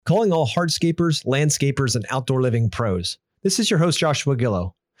calling all hardscapers, landscapers, and outdoor living pros. This is your host, Joshua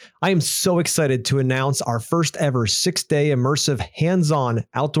Gillow. I am so excited to announce our first ever 6-day immersive hands-on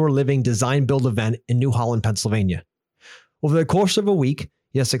outdoor living design build event in New Holland, Pennsylvania. Over the course of a week,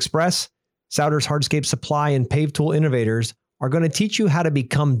 Yes Express, Souders Hardscape Supply, and Pave Tool Innovators are going to teach you how to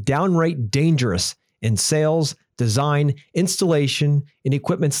become downright dangerous in sales, design, installation, and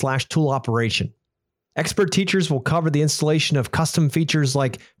equipment/tool operation. Expert teachers will cover the installation of custom features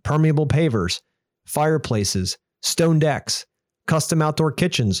like permeable pavers, fireplaces, stone decks, custom outdoor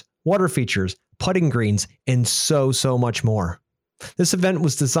kitchens, water features, putting greens, and so much more. This event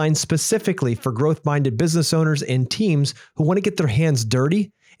was designed specifically for growth-minded business owners and teams who want to get their hands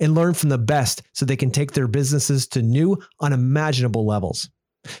dirty and learn from the best so they can take their businesses to new, unimaginable levels.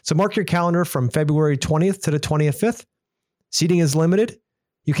 So mark your calendar from February 20th to the 25th. Seating is limited.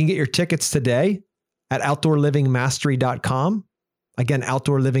 You can get your tickets today at outdoorlivingmastery.com. Again,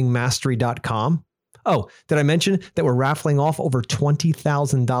 outdoorlivingmastery.com. Oh, did I mention that we're raffling off over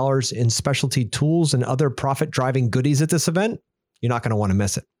 $20,000 in specialty tools and other profit-driving goodies at this event? You're not going to want to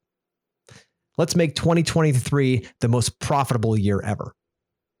miss it. Let's make 2023 the most profitable year ever.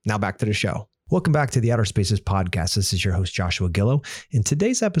 Now back to the show. Welcome back to the Outer Spaces podcast. This is your host, Joshua Gillow, and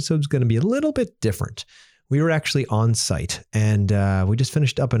today's episode is going to be a little bit different. We were actually on site, and we just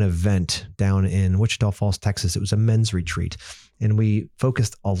finished up an event down in Wichita Falls, Texas. It was a men's retreat, and we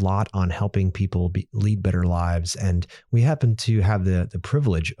focused a lot on helping people lead better lives. And we happened to have the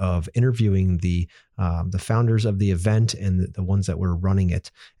privilege of interviewing the founders of the event and the ones that were running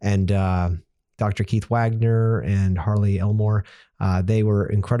it. And Dr. Keith Wagner and Harley Elmore, they were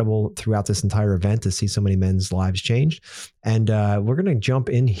incredible throughout this entire event to see so many men's lives changed. And we're going to jump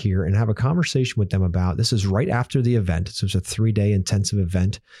in here and have a conversation with them about, this is right after the event. So it's a 3-day intensive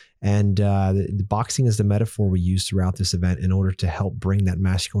event. And the boxing is the metaphor we use throughout this event in order to help bring that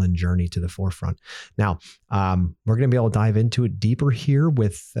masculine journey to the forefront. Now, we're going to be able to dive into it deeper here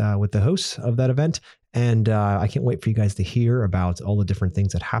with the hosts of that event. And I can't wait for you guys to hear about all the different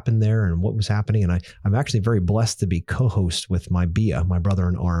things that happened there and what was happening. And I'm actually very blessed to be co-host with my BIA, my brother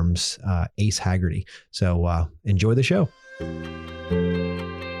in arms, Ace Haggerty. So enjoy the show.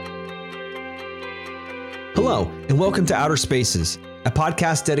 Hello, and welcome to Outer Spaces, a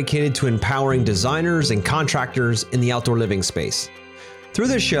podcast dedicated to empowering designers and contractors in the outdoor living space. Through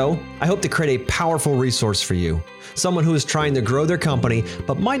this show, I hope to create a powerful resource for you, someone who is trying to grow their company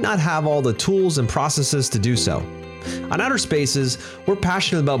but might not have all the tools and processes to do so. On Outer Spaces, we're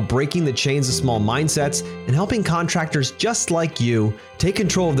passionate about breaking the chains of small mindsets and helping contractors just like you take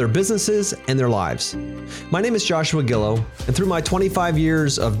control of their businesses and their lives. My name is Joshua Gillow, and through my 25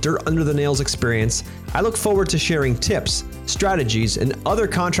 years of dirt under the nails experience, I look forward to sharing tips, strategies, and other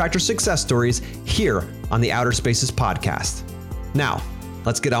contractor success stories here on the Outer Spaces podcast. Now,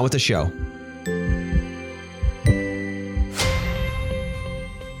 let's get on with the show.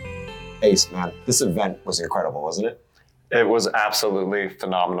 Ace, man, this event was incredible, wasn't it? It was absolutely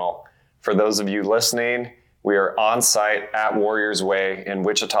phenomenal. For those of you listening, we are on site at Warriors Way in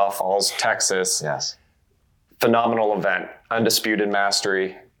Wichita Falls, Texas. Yes. Phenomenal event, undisputed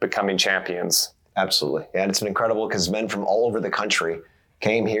mastery, becoming champions. Absolutely. And it's been incredible because men from all over the country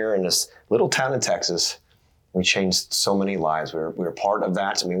came here in this little town in Texas. We changed so many lives. We were part of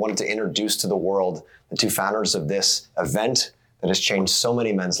that, and we wanted to introduce to the world the two founders of this event that has changed so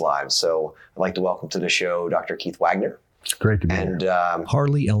many men's lives. So I'd like to welcome to the show Dr. Keith Wagner. It's great to be here. And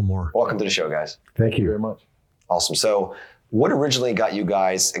Harley Elmore. Welcome to the show, guys. Thank you very much. Awesome. So what originally got you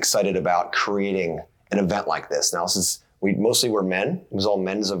guys excited about creating an event like this? Now, since we mostly were men, it was all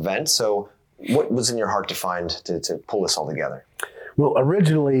men's event. So what was in your heart to find to pull this all together? Well,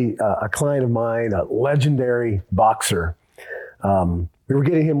 originally, a client of mine, a legendary boxer, we were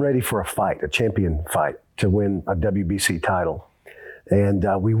getting him ready for a fight, a champion fight, to win a WBC title. And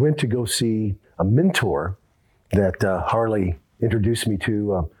we went to go see a mentor that Harley introduced me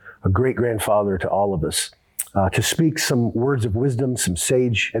to, a great-grandfather to all of us, to speak some words of wisdom, some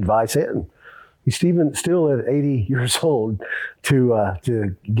sage advice, and he's even still at 80 years old,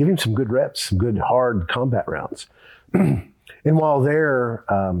 to give him some good reps, some good hard combat rounds. And while there,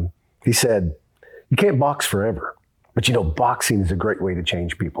 he said, you can't box forever, but boxing is a great way to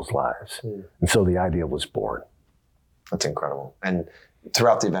change people's lives. And so the idea was born. That's incredible. And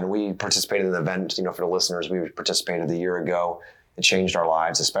throughout the event, we participated in the event, for the listeners, we participated a year ago. It changed our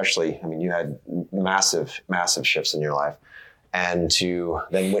lives, especially, you had massive, massive shifts in your life. And to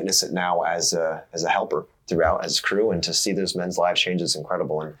then witness it now as a helper throughout, as crew, and to see those men's lives change is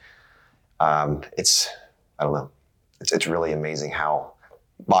incredible. And it's really amazing how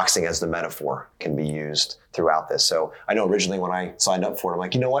boxing as the metaphor can be used throughout this. So I know originally when I signed up for it, I'm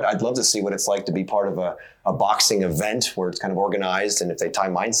like, you know what? I'd love to see what it's like to be part of a boxing event where it's kind of organized. And if they tie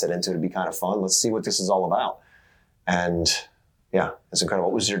mindset into it, it'd be kind of fun. Let's see what this is all about. And yeah, it's incredible.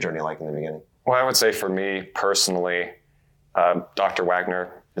 What was your journey like in the beginning? Well, I would say for me personally, Dr.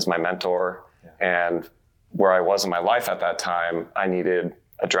 Wagner is my mentor. And where I was in my life at that time, I needed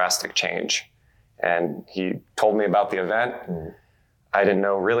a drastic change. And he told me about the event. I didn't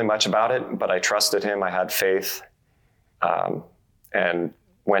know really much about it, but I trusted him. I had faith, and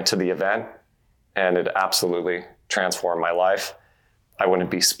went to the event, and it absolutely transformed my life. I wouldn't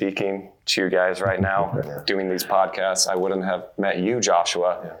be speaking to you guys right now, doing these podcasts. I wouldn't have met you,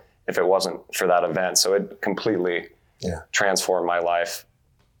 Joshua, if it wasn't for that event. So it completely transformed my life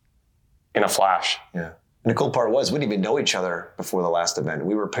in a flash. Yeah. And the cool part was we didn't even know each other before the last event.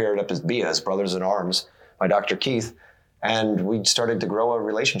 We were paired up as brothers in arms by Dr. Keith. And we started to grow a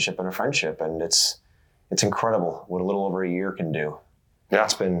relationship and a friendship, and it's incredible what a little over a year can do. Yeah,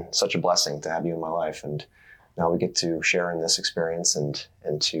 it's been such a blessing to have you in my life, and now we get to share in this experience and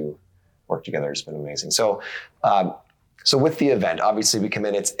to work together. It's been amazing. So, so with the event, obviously we come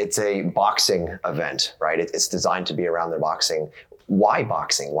in. It's a boxing event, right? It's designed to be around the boxing. Why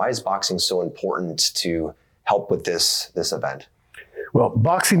boxing? Why is boxing so important to help with this event? Well,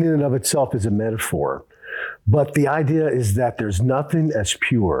 boxing in and of itself is a metaphor. But the idea is that there's nothing as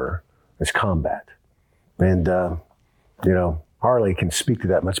pure as combat. And, Harley can speak to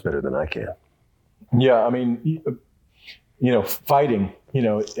that much better than I can. Yeah, I mean, fighting,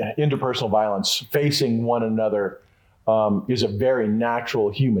 interpersonal violence, facing one another is a very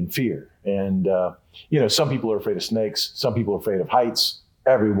natural human fear. And, some people are afraid of snakes. Some people are afraid of heights.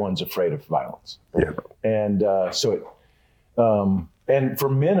 Everyone's afraid of violence. Yeah. And and for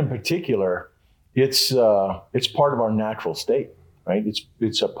men in particular, it's part of our natural state, right?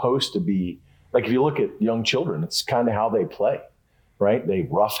 It's supposed to be like, if you look at young children, it's kind of how they play, right? They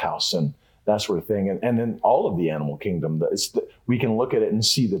roughhouse and that sort of thing. And then all of the animal kingdom, we can look at it and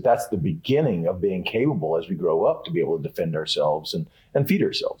see that that's the beginning of being capable as we grow up to be able to defend ourselves and feed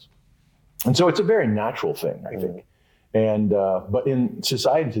ourselves. And so it's a very natural thing, I think. And but in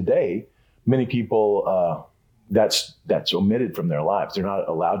society today, many people that's omitted from their lives. They're not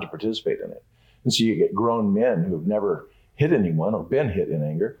allowed to participate in it. And so you get grown men who have never hit anyone or been hit in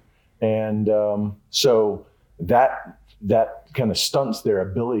anger. And so that kind of stunts their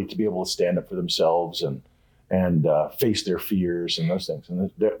ability to be able to stand up for themselves and face their fears and those things.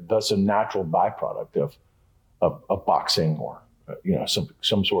 And that's a natural byproduct of boxing or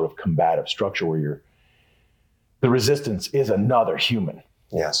some sort of combative structure where the resistance is another human.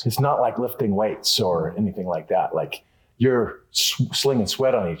 Yes. It's not like lifting weights or anything like that. Like, you're slinging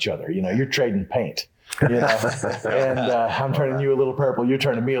sweat on each other. You're trading paint, and I'm turning you a little purple. You're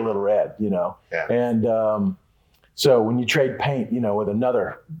turning me a little red, Yeah. And so when you trade paint, with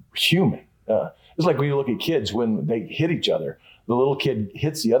another human, it's like when you look at kids when they hit each other, the little kid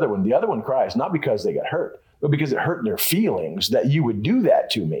hits the other one cries, not because they got hurt, but because it hurt their feelings that you would do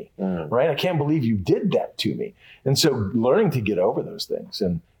that to me, right? I can't believe you did that to me. And so learning to get over those things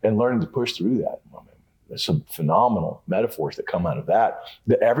and learning to push through that, there's some phenomenal metaphors that come out of that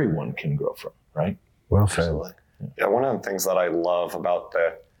everyone can grow from, right? Well said. Yeah, one of the things that I love about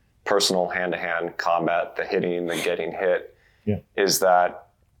the personal hand-to-hand combat, the hitting, the getting hit, is that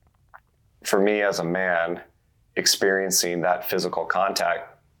for me as a man, experiencing that physical contact,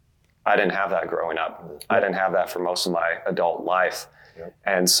 I didn't have that growing up. I didn't have that for most of my adult life.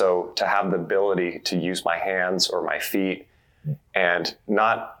 And so to have the ability to use my hands or my feet and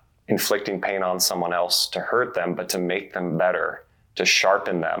not inflicting pain on someone else to hurt them, but to make them better, to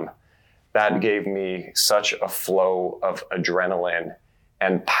sharpen them, that gave me such a flow of adrenaline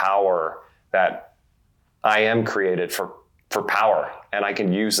and power that I am created for power, and I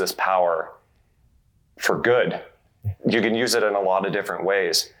can use this power for good. You can use it in a lot of different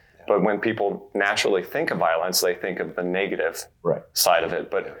ways. But when people naturally think of violence, they think of the negative side of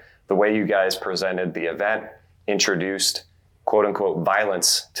it. But the way you guys presented the event introduced quote unquote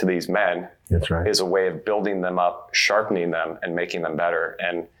violence to these men. That's right. Is a way of building them up, sharpening them, and making them better.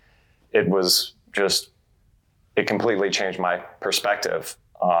 And it was just, it completely changed my perspective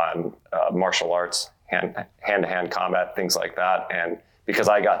on martial arts, hand-to-hand combat, things like that. And because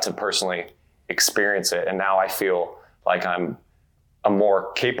I got to personally experience it, and now I feel like I'm a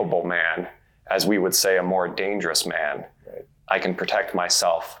more capable man, as we would say, a more dangerous man. Right. I can protect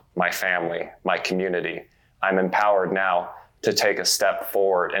myself, my family, my community. I'm empowered now to take a step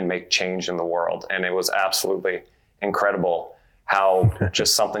forward and make change in the world. And it was absolutely incredible how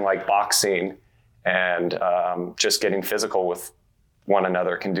just something like boxing and just getting physical with one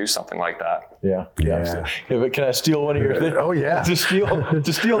another can do something like that. Yeah. But can I steal one of your things? Oh yeah. To steal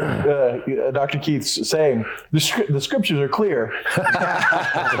Dr. Keith's saying, the scriptures are clear.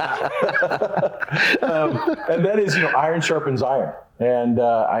 And that is, iron sharpens iron. And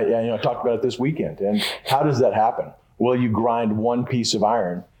I talked about it this weekend. And how does that happen? Well, you grind one piece of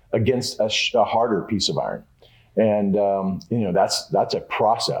iron against a harder piece of iron. And, that's a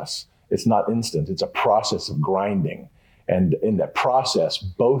process. It's not instant. It's a process of grinding. And in that process,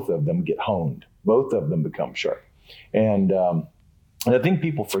 both of them get honed. Both of them become sharp. And I think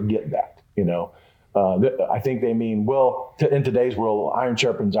people forget that, I think they mean, well, in today's world, iron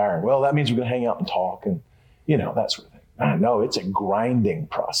sharpens iron. Well, that means we're going to hang out and talk and, that sort of thing. No, it's a grinding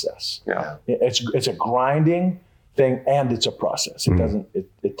process. Yeah. It's a grinding thing, and it's a process. It doesn't,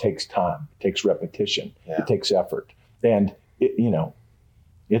 it takes time. It takes repetition. Yeah. It takes effort. And,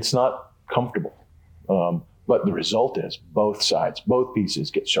 it's not comfortable. But the result is both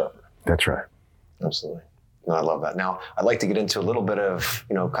pieces get sharper. That's right. Absolutely. No, I love that. Now, I'd like to get into a little bit of,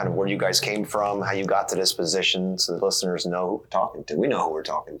 kind of where you guys came from, how you got to this position, so the listeners know who we're talking to. We know who we're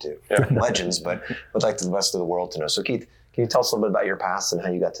talking to. Yeah. Legends, but would like the rest of the world to know. So, Keith, can you tell us a little bit about your past and how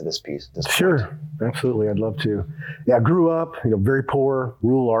you got to this piece? Sure. Absolutely. I'd love to. Yeah, I grew up, very poor,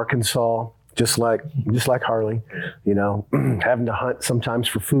 rural Arkansas, just like Harley, having to hunt sometimes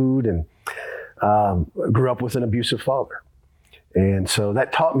for food, and grew up with an abusive father. And so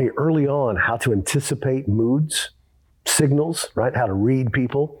that taught me early on how to anticipate moods, signals, right? How to read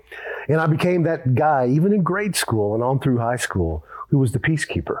people. And I became that guy, even in grade school and on through high school, who was the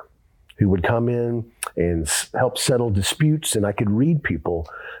peacekeeper, who would come in and help settle disputes, and I could read people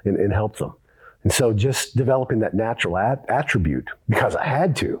and help them. And so just developing that natural attribute, because I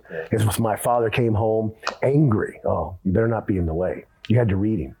had to, is if my father came home angry, oh, you better not be in the way. You had to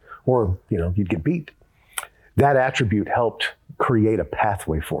read him, or, you'd get beat. That attribute helped create a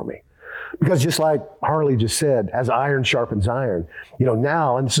pathway for me. Because just like Harley just said, as iron sharpens iron,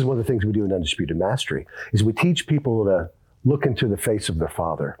 now, and this is one of the things we do in Undisputed Mastery, is we teach people to look into the face of their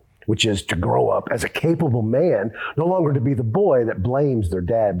father, which is to grow up as a capable man, no longer to be the boy that blames their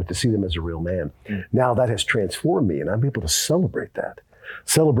dad, but to see them as a real man. Now that has transformed me, and I'm able to celebrate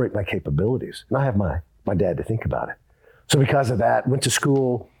my capabilities. And I have my dad to think about it. So because of that, went to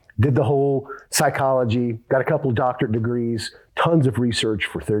school, did the whole psychology, got a couple of doctorate degrees, tons of research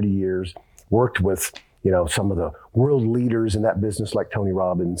for 30 years, worked with, some of the world leaders in that business like Tony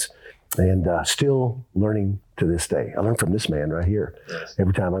Robbins, and still learning to this day. I learn from this man right here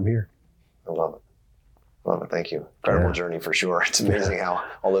every time I'm here. I love it. Love it. Thank you. Incredible journey for sure. It's amazing how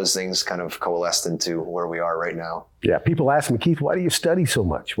all those things kind of coalesced into where we are right now. Yeah. People ask me, Keith, why do you study so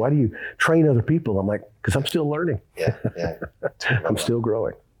much? Why do you train other people? I'm like, because I'm still learning. Yeah. I'm still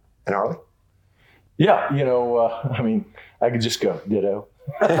growing. And Harley? Yeah. I could just go ditto.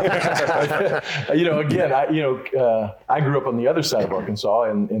 Again, I grew up on the other side of Arkansas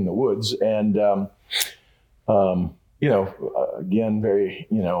in the woods, and, again, very,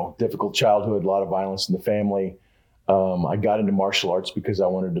 difficult childhood, a lot of violence in the family. I got into martial arts because I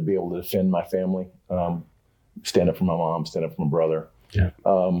wanted to be able to defend my family, stand up for my mom, stand up for my brother. Yeah.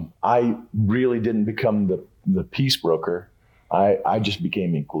 I really didn't become the peace broker. I just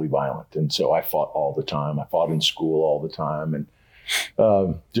became equally violent. And so I fought all the time. I fought in school all the time, and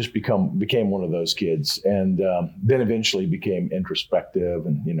just became one of those kids. And then eventually became introspective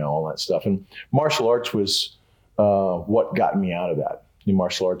and, all that stuff. And martial arts was what got me out of that.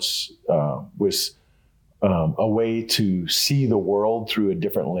 Martial arts was a way to see the world through a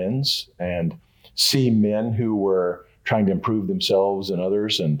different lens and see men who were trying to improve themselves and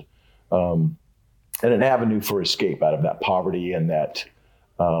others, and an avenue for escape out of that poverty and that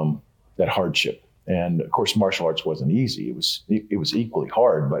hardship. And of course, martial arts wasn't easy. It was equally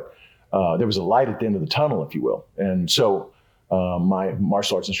hard, but there was a light at the end of the tunnel, if you will. And so my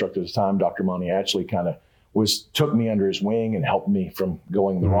martial arts instructor at the time, Dr. Monty Atchley, kind of took me under his wing and helped me from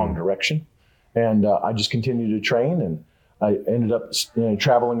going the wrong direction. And I just continued to train, and I ended up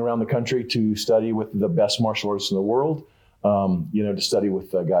traveling around the country to study with the best martial artists in the world. To study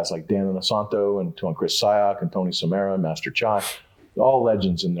with guys like Dan Inosanto and Chris Sayak and Tony Samara and Master Chai, all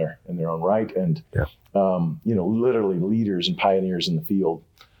legends in their own right, and literally leaders and pioneers in the field.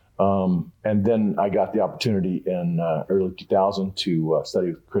 And then I got the opportunity in early 2000 to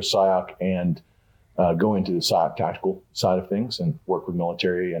study with Chris Sayak and go into the Sayak tactical side of things and work with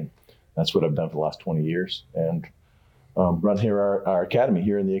military, and that's what I've done for the last 20 years. And run here our academy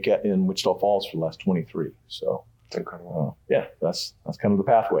here in Wichita Falls for the last 23. So. It's incredible. That's kind of the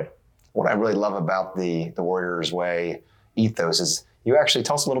pathway. What I really love about the Warriors Way ethos is you actually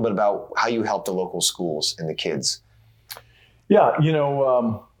tell us a little bit about how you help the local schools and the kids. Yeah,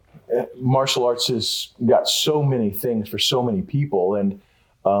 martial arts has got so many things for so many people. And,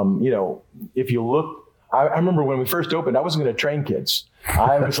 if you look, I remember when we first opened, I wasn't going to train kids.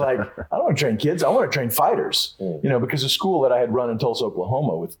 I was like, I don't want to train kids. I want to train fighters, because the school that I had run in Tulsa,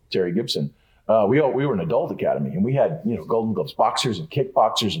 Oklahoma with Terry Gibson, we were an adult academy, and we had, Golden Gloves boxers and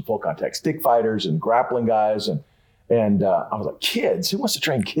kickboxers and full contact stick fighters and grappling guys. And I was like, kids? Who wants to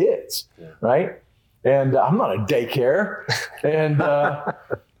train kids? Yeah. Right? And I'm not a daycare. And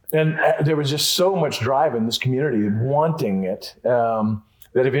there was just so much drive in this community wanting it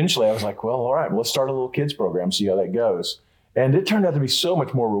that eventually I was like, well, all right, let's start a little kids program, see how that goes. And it turned out to be so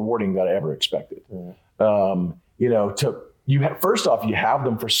much more rewarding than I ever expected. First off, you have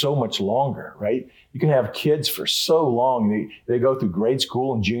them for so much longer, right? You can have kids for so long. They go through grade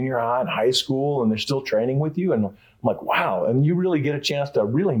school and junior high and high school, and they're still training with you. And I'm like, wow. And you really get a chance to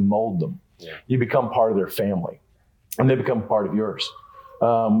really mold them. Yeah. You become part of their family, and they become part of yours.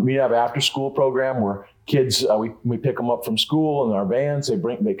 We have an after-school program where kids, we pick them up from school in our vans.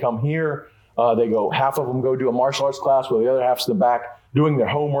 They come here. Half of them go do a martial arts class, while the other half's in the back doing their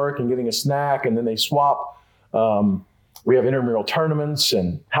homework and getting a snack, and then they swap. We have intramural tournaments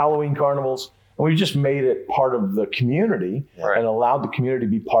and Halloween carnivals, and we've just made it part of the community and allowed the community to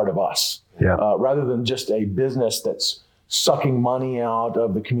be part of us, rather than just a business that's sucking money out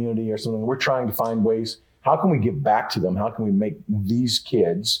of the community or something. We're trying to find ways, how can we give back to them? How can we make these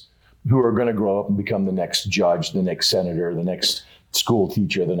kids who are going to grow up and become the next judge, the next senator, the next school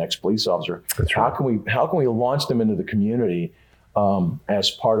teacher, the next police officer? That's right. How can we launch them into the community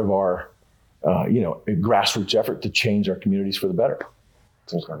as part of our a grassroots effort to change our communities for the better?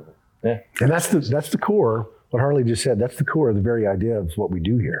 It's incredible. Yeah. And that's the core, what Harley just said, that's the core of the very idea of what we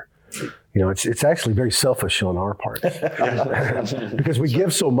do here. It's actually very selfish on our part because we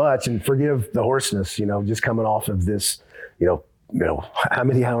give so much, and forgive the hoarseness, just coming off of this, how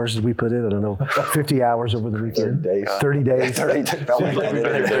many hours did we put in? I don't know, 50 hours over the weekend? 30 days. 30 days. 30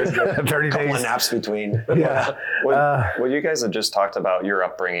 days. Couple of naps between. Yeah. Well, you guys have just talked about your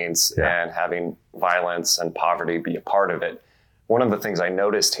upbringings and having violence and poverty be a part of it. One of the things I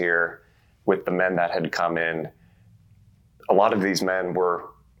noticed here with the men that had come in, a lot of these men were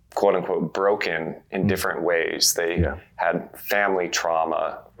quote unquote broken in different ways. They had family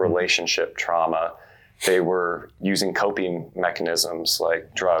trauma, relationship trauma. They were using coping mechanisms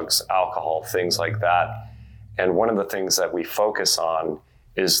like drugs, alcohol, things like that. And one of the things that we focus on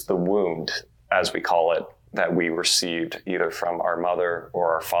is the wound, as we call it, that we received either from our mother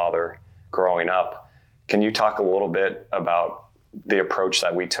or our father growing up. Can you talk a little bit about the approach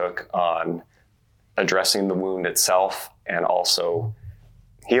that we took on addressing the wound itself and also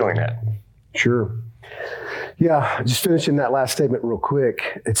healing it? Sure. Yeah, just finishing that last statement real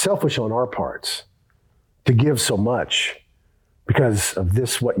quick. It's selfish on our parts to give so much because of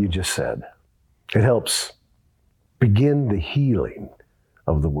this, what you just said. It helps begin the healing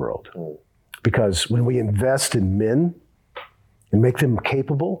of the world. Because when we invest in men and make them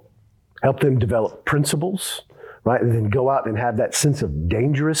capable, help them develop principles, right? And then go out and have that sense of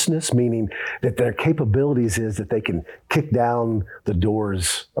dangerousness, meaning that their capabilities is that they can kick down the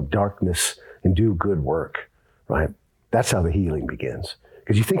doors of darkness and do good work, right? That's how the healing begins.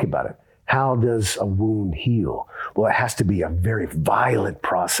 Because you think about it. How does a wound heal? Well, it has to be a very violent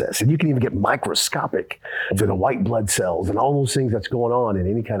process. And you can even get microscopic to the white blood cells and all those things that's going on in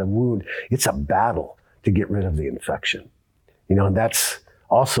any kind of wound. It's a battle to get rid of the infection. And that's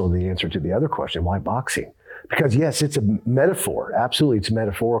also the answer to the other question, why boxing? Because yes, it's a metaphor. Absolutely, it's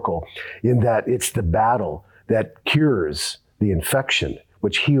metaphorical in that it's the battle that cures the infection,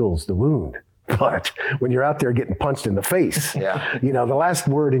 which heals the wound. But when you're out there getting punched in the face, the last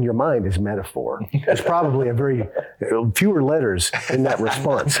word in your mind is metaphor. There's probably fewer letters in that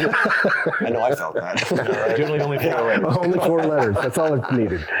response. I know I felt that. Generally only 4 letters. Only 4 letters. That's all it's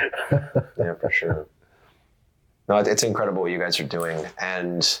needed. Yeah, for sure. No, it's incredible what you guys are doing.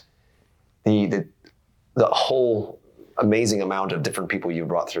 And the whole amazing amount of different people you've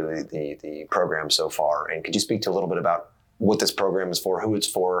brought through the program so far. And could you speak to a little bit about what this program is for, who it's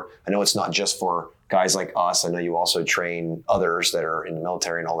for? I know it's not just for guys like us. I know you also train others that are in the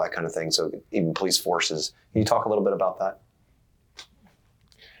military and all that kind of thing. So even police forces. Can you talk a little bit about that?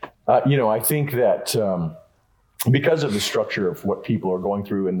 I think that because of the structure of what people are going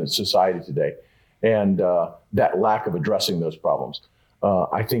through in the society today and that lack of addressing those problems,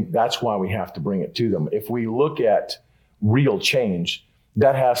 I think that's why we have to bring it to them. If we look at real change,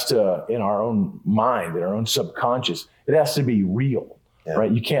 that has to, in our own mind, in our own subconscious, it has to be real,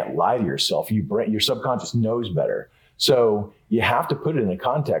 right? You can't lie to yourself. Your subconscious knows better. So you have to put it in a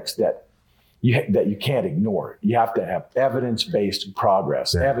context that that you can't ignore. You have to have evidence-based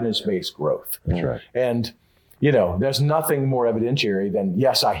progress, evidence-based growth. That's right. And, there's nothing more evidentiary than,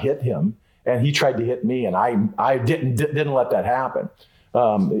 yes, I hit him and he tried to hit me and I didn't let that happen.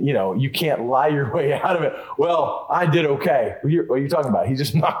 You can't lie your way out of it. Well, I did okay. What are you talking about? He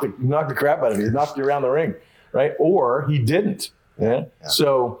just knocked the crap out of you. He knocked you around the ring, right? Or he didn't. Yeah? Yeah.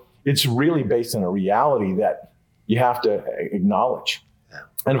 So it's really based on a reality that you have to acknowledge. Yeah.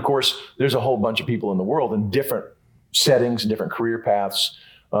 And of course, there's a whole bunch of people in the world in different settings, different career paths.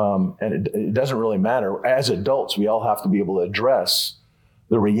 And it doesn't really matter. As adults, we all have to be able to address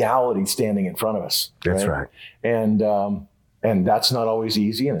the reality standing in front of us. That's right. And that's not always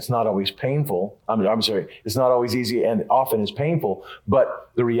easy, and it's not always painful. I'm sorry, it's not always easy, and often is painful. But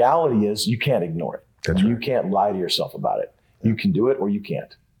the reality is, you can't ignore it. That's right. You can't lie to yourself about it. You can do it, or you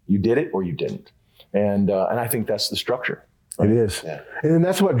can't. You did it, or you didn't. And I think that's the structure. Right? It is, and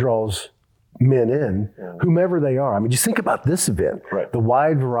that's what draws men in, whomever they are. I mean, just think about this event, the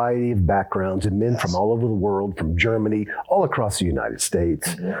wide variety of backgrounds and men from all over the world, from Germany, all across the United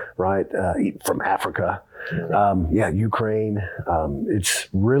States, right? From Africa, Ukraine. It's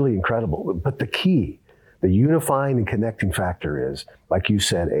really incredible. But the key, the unifying and connecting factor is, like you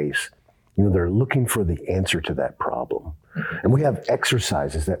said, Ace, they're looking for the answer to that problem. And we have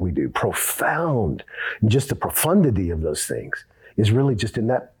exercises that we do, profound, and just the profundity of those things is really just in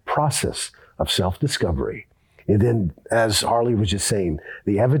that process of self-discovery. And then, as Harley was just saying,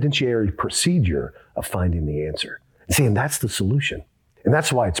 the evidentiary procedure of finding the answer. See, and that's the solution. And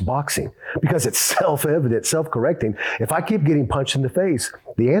that's why it's boxing, because it's self-evident, self-correcting. If I keep getting punched in the face,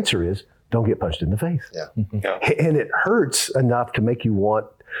 the answer is don't get punched in the face. Yeah. And it hurts enough to make you want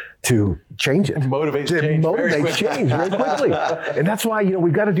to change it. Motivate change very quickly. And that's why,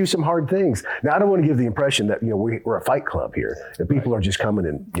 we've got to do some hard things. Now, I don't want to give the impression that, we're a fight club here, that people are just coming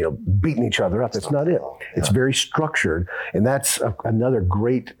and, beating each other up. That's not it. It's very structured. And that's another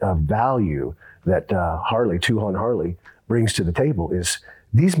great value that Tuhan Harley brings to the table is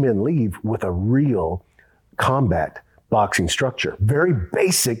these men leave with a real combat boxing structure. Very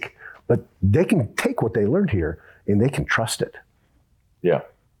basic, but they can take what they learned here and they can trust it. Yeah.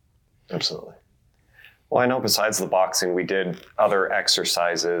 Absolutely. Well, I know besides the boxing, we did other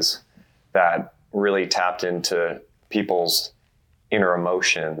exercises that really tapped into people's inner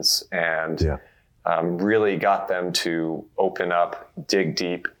emotions and really got them to open up, dig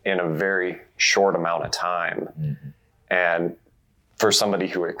deep in a very short amount of time. Mm-hmm. And for somebody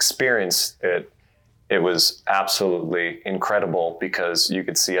who experienced it, it was absolutely incredible because you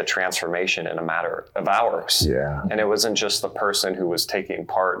could see a transformation in a matter of hours. Yeah. And it wasn't just the person who was taking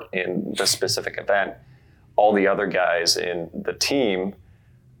part in the specific event. All the other guys in the team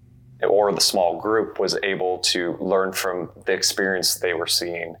or the small group was able to learn from the experience they were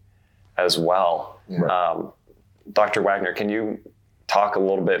seeing as well. Right. Dr. Wagner, can you talk a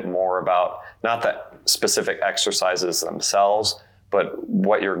little bit more about not the specific exercises themselves, but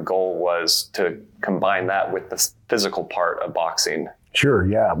what your goal was to combine that with the physical part of boxing? Sure,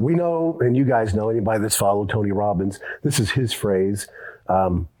 yeah. We know, and you guys know, anybody that's followed Tony Robbins, this is his phrase,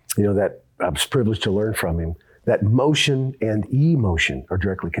 that I was privileged to learn from him, that motion and emotion are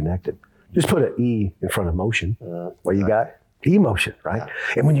directly connected. Just put an E in front of motion. What you got? Emotion, right?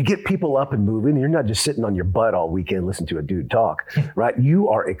 Yeah. And when you get people up and moving, you're not just sitting on your butt all weekend listening to a dude talk, right? You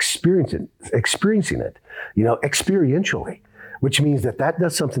are experiencing it, experientially. Which means that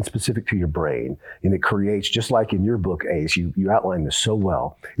does something specific to your brain, and it creates, just like in your book, Ace, you outline this so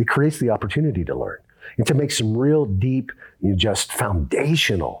well, it creates the opportunity to learn and to make some real deep, just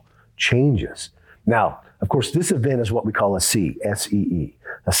foundational changes. Now, of course, this event is what we call a C, S-E-E,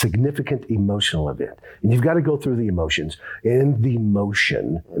 a significant emotional event. And you've got to go through the emotions and the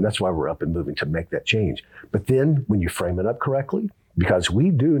motion, and that's why we're up and moving to make that change. But then when you frame it up correctly, because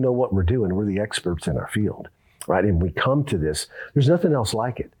we do know what we're doing, we're the experts in our field. Right, and we come to this, there's nothing else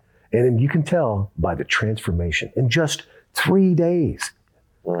like it. And then you can tell by the transformation in just 3 days,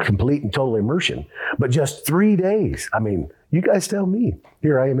 complete and total immersion, but just 3 days. I mean, you guys tell me.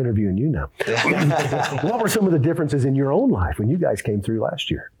 Here I am interviewing you now. What were some of the differences in your own life when you guys came through last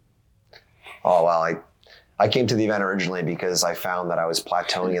year? Oh, well, I came to the event originally because I found that I was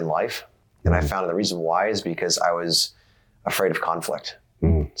plateauing in life. And I found the reason why is because I was afraid of conflict.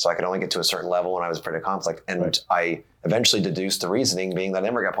 So I could only get to a certain level when I was afraid of conflict. And I eventually deduced the reasoning being that I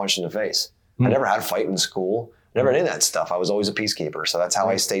never got punched in the face. I never had a fight in school. I never did that stuff. I was always a peacekeeper. So that's how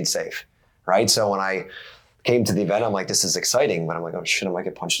I stayed safe, right? So when I came to the event, I'm like, this is exciting, but I'm like, oh shit, I might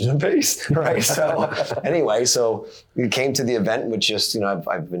get punched in the face, right? So anyway, so we came to the event, which just,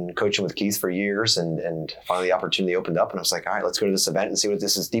 I've been coaching with Keith for years, and finally the opportunity opened up, and I was like, all right, let's go to this event and see what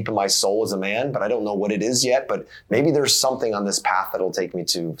this is deep in my soul as a man, but I don't know what it is yet, but maybe there's something on this path that'll take me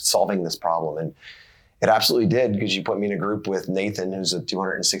to solving this problem. And it absolutely did, because you put me in a group with Nathan, who's a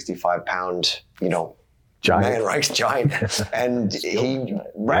 265 pound, giant. Man, right? Giant. And he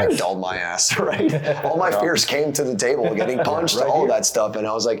ragdolled my ass, right? All my fears came to the table, getting punched, all that stuff. And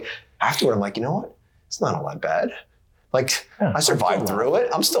I was like, afterward, I'm like, you know what? It's not all that bad. Like, I survived through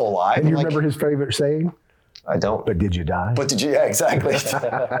it. I'm still alive. And you remember his favorite saying? I don't. But did you die? But did you? Yeah, exactly.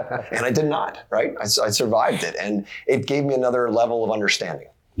 And I did not, right? I survived it. And it gave me another level of understanding.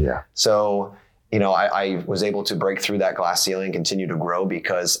 Yeah. So, I was able to break through that glass ceiling and continue to grow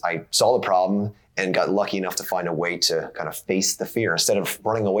because I saw the problem and got lucky enough to find a way to kind of face the fear instead of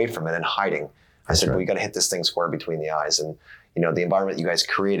running away from it and hiding. I said, we got to hit this thing square between the eyes. And, the environment you guys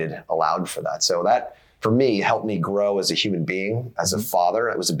created allowed for that. So that, for me, helped me grow as a human being, as a father.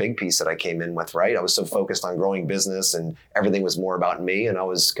 It was a big piece that I came in with, right? I was so focused on growing business and everything was more about me. And I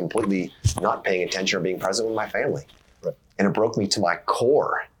was completely not paying attention or being present with my family. Right. And it broke me to my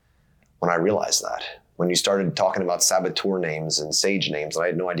core when I realized that. When you started talking about saboteur names and sage names, and I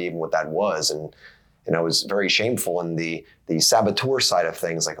had no idea even what that was. And I was very shameful in the saboteur side of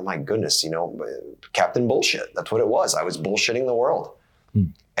things. Like, oh my goodness, Captain Bullshit. That's what it was. I was bullshitting the world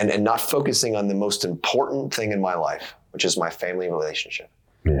and not focusing on the most important thing in my life, which is my family relationship.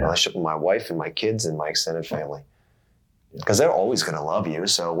 Yeah. My relationship with my wife and my kids and my extended family. Because they're always going to love you.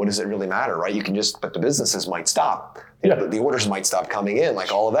 So what does it really matter, right? But the businesses might stop. The orders might stop coming in,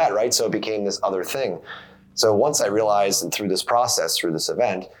 like all of that, right? So it became this other thing. So once I realized, and through this process, through this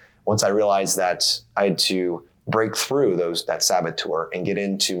event, once I realized that I had to break through that saboteur and get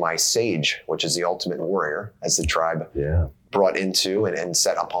into my sage, which is the ultimate warrior, as the tribe brought into and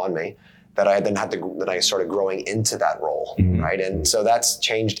set upon me, that I started growing into that role, right? And so that's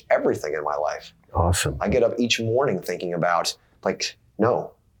changed everything in my life. Awesome. I get up each morning thinking about,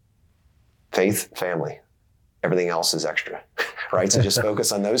 no, faith, family, everything else is extra, right? So just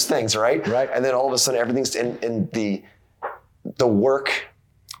focus on those things, right? Right. And then all of a sudden, everything's in the work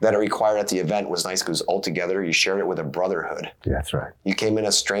that are required at the event was nice because all together you shared it with a brotherhood. Yeah, that's right. You came in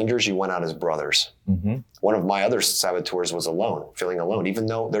as strangers, you went out as brothers. Mm-hmm. One of my other saboteurs was feeling alone, even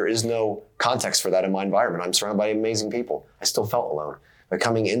though there is no context for that in my environment. I'm surrounded by amazing people. I still felt alone. But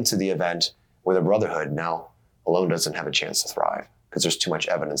coming into the event with a brotherhood, now alone doesn't have a chance to thrive because there's too much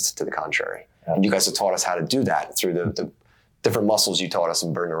evidence to the contrary. Yeah. And you guys have taught us how to do that through the different muscles you taught us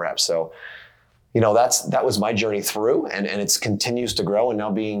in Burn the Reps. So, that was my journey through, and it continues to grow. And now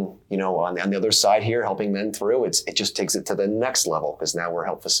being, on the other side here, helping men through, it just takes it to the next level because now we're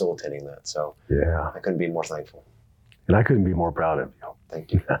help facilitating that. So I couldn't be more thankful. And I couldn't be more proud of you.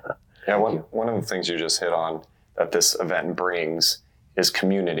 Thank you. One of the things you just hit on that this event brings is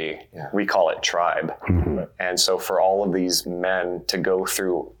community. Yeah. We call it tribe. Mm-hmm. And so for all of these men to go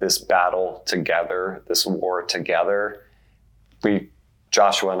through this battle together, this war together,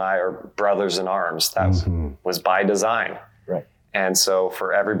 Joshua and I are brothers in arms. That was by design. Right. And so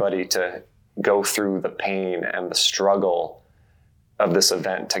for everybody to go through the pain and the struggle of this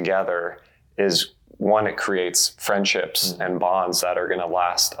event together is, one, it creates friendships and bonds that are going to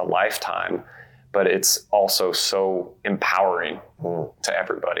last a lifetime, but it's also so empowering to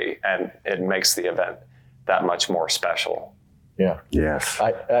everybody, and it makes the event that much more special. Yeah. Yes.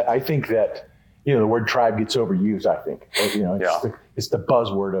 I think that, the word tribe gets overused, I think. It's the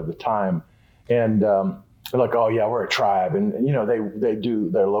buzzword of the time. And they're like, oh yeah, we're a tribe. And they do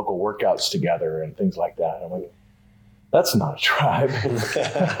their local workouts together and things like that. I'm like, that's not a tribe.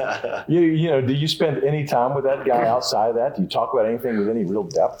 Do you spend any time with that guy outside of that? Do you talk about anything with any real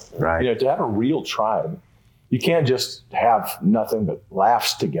depth? Right. To have a real tribe, you can't just have nothing but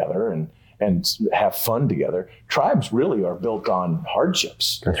laughs together and have fun together. Tribes really are built on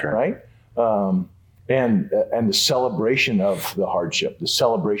hardships. That's right. Right? And the celebration of the hardship, the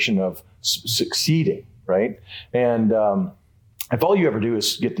celebration of succeeding, right? And if all you ever do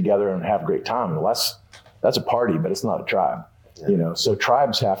is get together and have a great time, well, that's a party, but it's not a tribe. Yeah. So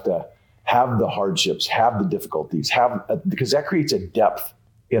tribes have to have the hardships, have the difficulties, because that creates a depth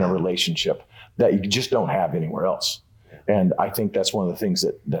in a relationship that you just don't have anywhere else. And I think that's one of the things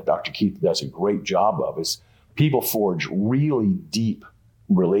that Dr. Keith does a great job of, is people forge really deep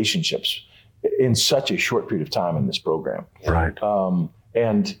relationships in such a short period of time in this program. Right.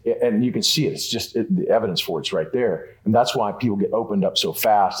 And you can see it. It's just the evidence for it's right there. And that's why people get opened up so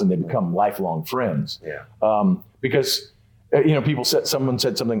fast and they become lifelong friends. Yeah. Because, someone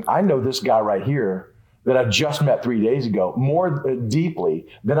said something, I know this guy right here that I just met 3 days ago more deeply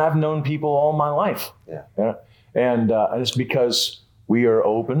than I've known people all my life. Yeah. And it's because we are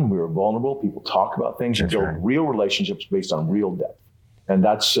open, we are vulnerable. People talk about things and build real relationships based on real depth. And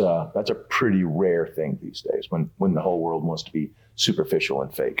that's a pretty rare thing these days when the whole world wants to be superficial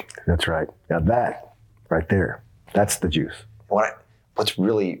and fake. That's right. Now that right there, that's the juice. What's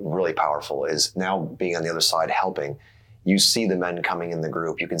really, really powerful is now being on the other side, helping. You see the men coming in the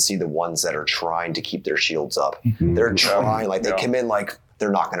group. You can see the ones that are trying to keep their shields up. Mm-hmm. They're trying, like they come in like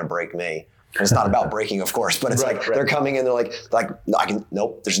they're not going to break me. And it's not about breaking, of course, but it's they're coming in. They're like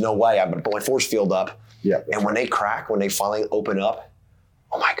nope. There's no way. I'm going to put my force field up. Yeah. And when they crack, when they finally open up,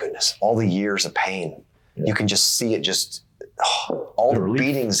 oh my goodness! All the years of pain, you can just see it. All the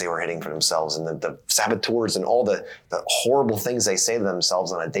beatings they were hitting for themselves, and the saboteurs, and all the horrible things they say to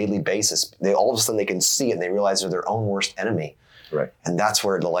themselves on a daily basis. They all of a sudden they can see it, and they realize they're their own worst enemy. Right. And that's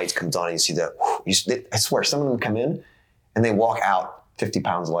where the light comes on, and you see that. I swear, some of them come in, and they walk out 50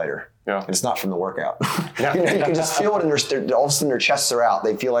 pounds lighter. Yeah. And it's not from the workout. You can just feel it, and all of a sudden their chests are out.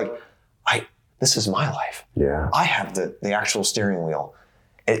 They feel like, this is my life. Yeah. I have the actual steering wheel.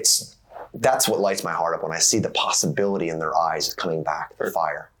 That's what lights my heart up when I see the possibility in their eyes coming back, the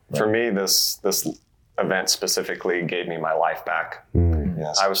fire. For me, this event specifically gave me my life back.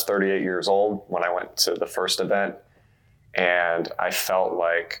 Yes. I was 38 years old when I went to the first event, and I felt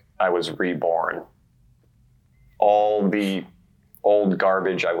like I was reborn. All the old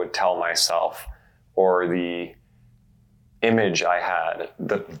garbage I would tell myself, or the image I had,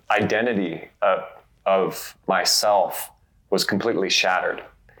 the identity of myself was completely shattered.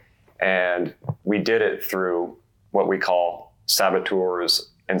 And we did it through what we call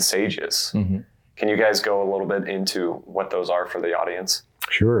saboteurs and sages. Mm-hmm. Can you guys go a little bit into what those are for the audience?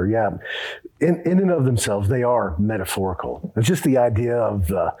 Sure, yeah. In and of themselves, they are metaphorical. It's just the idea of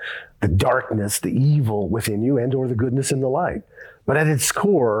the darkness, the evil within you, and or the goodness in the light. But at its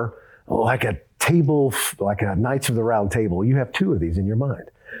core, like a Knights of the Round Table, you have two of these in your mind.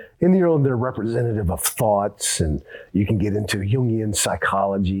 In your own, they're representative of thoughts, and you can get into Jungian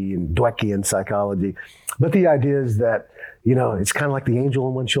psychology and Dweckian psychology. But the idea is that, it's kind of like the angel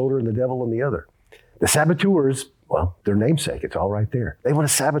on one shoulder and the devil on the other. The saboteurs, well, their namesake, it's all right there. They want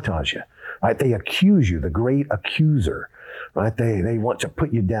to sabotage you, right? They accuse you, the great accuser, right? They want to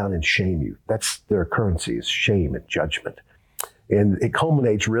put you down and shame you. That's their currency, is shame and judgment. And it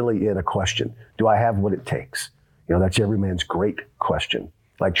culminates really in a question. Do I have what it takes? That's every man's great question,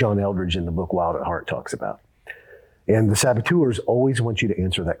 like John Eldredge in the book Wild at Heart talks about. And the saboteurs always want you to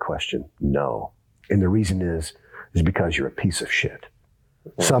answer that question, no. And the reason is because you're a piece of shit.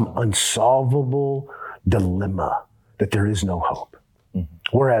 Some unsolvable dilemma that there is no hope.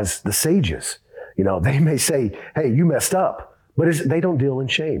 Mm-hmm. Whereas the sages, they may say, hey, you messed up, but they don't deal in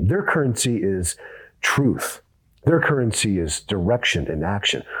shame. Their currency is truth. Their currency is direction and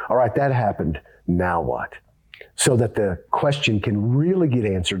action. All right, that happened, now what? So that the question can really get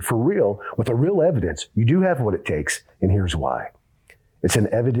answered for real, with a real evidence. You do have what it takes, and here's why. It's an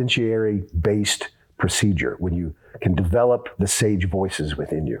evidentiary-based procedure when you can develop the sage voices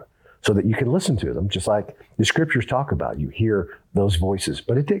within you so that you can listen to them, just like the scriptures talk about. You hear those voices,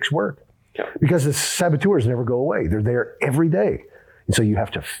 but it takes work because the saboteurs never go away. They're there every day. And so you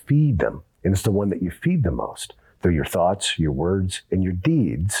have to feed them, and it's the one that you feed the most through your thoughts, your words, and your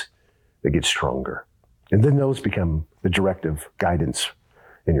deeds that get stronger. And then those become the directive guidance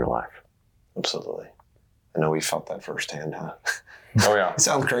in your life. Absolutely. I know we felt that firsthand, huh? Oh, yeah. It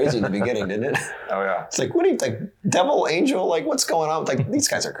sounded crazy in the beginning, didn't it? Oh, yeah. It's like, what do you think? Devil, angel, what's going on? Like, these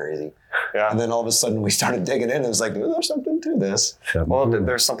guys are crazy. Yeah. And then all of a sudden we started digging in, and it was like, there's something to this. Well,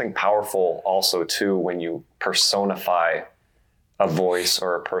 there's something powerful also, too, when you personify a voice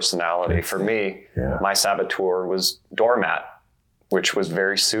or a personality. For me, my saboteur was doormat, which was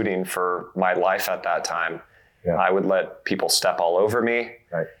very suiting for my life at that time. Yeah. I would let people step all over me.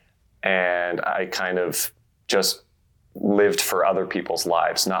 Right. And I kind of just lived for other people's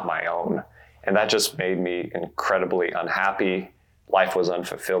lives, not my own. And that just made me incredibly unhappy. Life was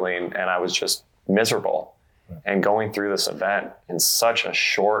unfulfilling, and I was just miserable. Right. And going through this event in such a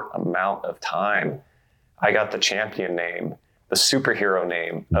short amount of time, I got the champion name, the superhero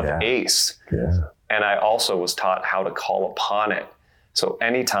name of Ace. Yeah. And I also was taught how to call upon it. So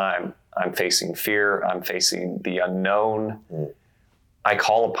anytime I'm facing fear, I'm facing the unknown, I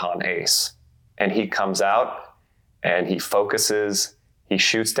call upon Ace, and he comes out and he focuses, he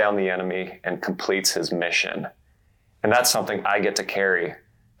shoots down the enemy and completes his mission. And that's something I get to carry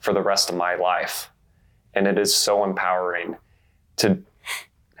for the rest of my life. And it is so empowering to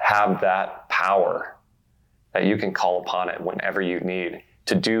have that power that you can call upon it whenever you need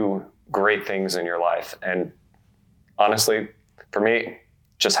to do great things in your life. And honestly, for me,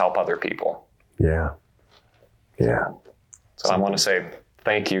 just help other people. Yeah. So I want to say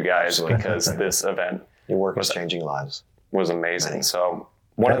thank you guys, because this event, your work is changing lives. Was amazing. So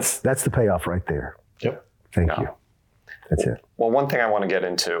that's the payoff right there. Yep. Thank you. That's it. Well, one thing I want to get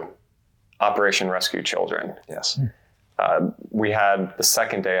into, Operation Rescue Children. Yes. We had the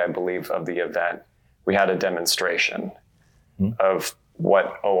second day, I believe, of the event, we had a demonstration of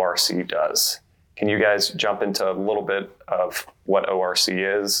what ORC does. Can you guys jump into a little bit of what ORC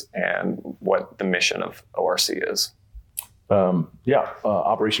is and what the mission of ORC is?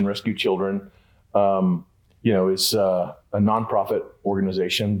 Operation Rescue Children, is a nonprofit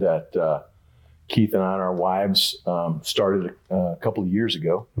organization that Keith and I and our wives started a couple of years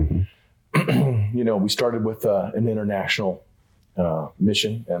ago. We started with an international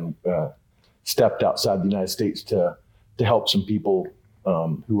mission and stepped outside the United States to help some people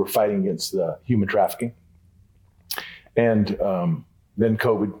who were fighting against the human trafficking. And then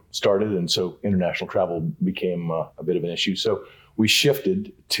COVID started, and so international travel became a bit of an issue. So we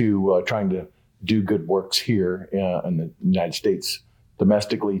shifted to trying to do good works here in the United States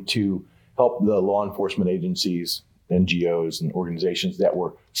domestically to help the law enforcement agencies, NGOs, and organizations that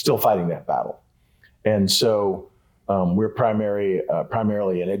were still fighting that battle. And so we're primarily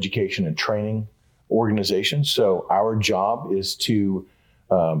an education and training organization. So our job is to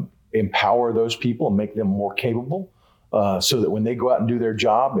empower those people and make them more capable so that when they go out and do their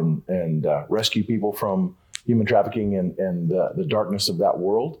job and rescue people from human trafficking and the darkness of that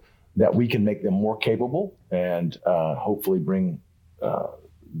world, that we can make them more capable and hopefully bring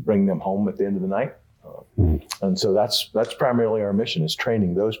them home at the end of the night. And so that's primarily our mission, is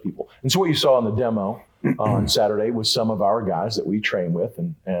training those people. And so what you saw in the demo on Saturday was some of our guys that we train with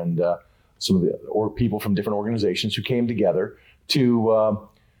and some of the people from different organizations who came together to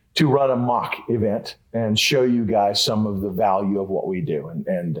run a mock event and show you guys some of the value of what we do.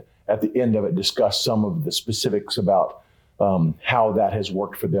 And at the end of it, discuss some of the specifics about how that has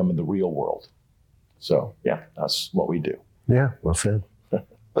worked for them in the real world. So yeah, that's what we do. Yeah, well said.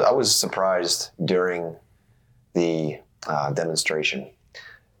 But I was surprised during the demonstration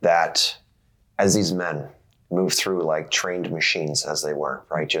that as these men move through like trained machines as they were,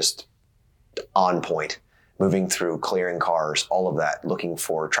 right? Just on point, moving through, clearing cars, all of that, looking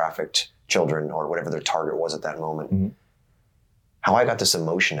for trafficked children or whatever their target was at that moment. How I got this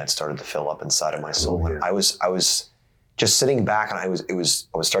emotion that started to fill up inside of my soul. And I was just sitting back and I was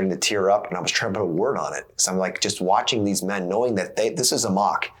starting to tear up and I was trying to put a word on it. So I'm like just watching these men, knowing that this is a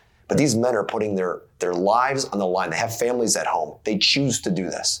mock, but these men are putting their lives on the line. They have families at home. They choose to do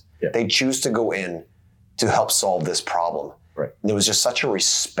this. Yeah. They choose to go in to help solve this problem. Right. And there was just such a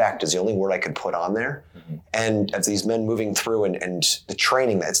respect is the only word I could put on there. And as these men moving through and the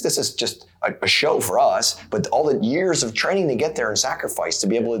training, this is just a show for us, but all the years of training to get there and sacrifice to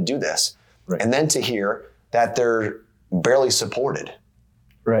be able to do this. Right. And then to hear that they're barely supported.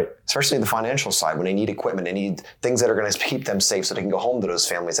 Right. Especially the financial side, when they need equipment, they need things that are going to keep them safe so they can go home to those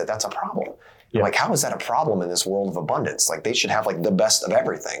families. That's a problem. Yeah. Like, how is that a problem in this world of abundance? Like, they should have like the best of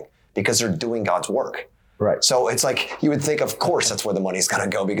everything because they're doing God's work. Right. So it's like, you would think, of course, that's where the money's going to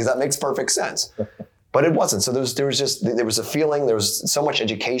go because that makes perfect sense. But it wasn't. So there was a feeling, there was so much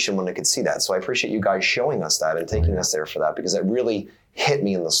education when I could see that. So I appreciate you guys showing us that and taking us there for that, because that really hit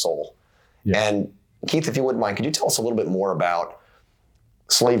me in the soul. Yeah. And Keith, if you wouldn't mind, could you tell us a little bit more about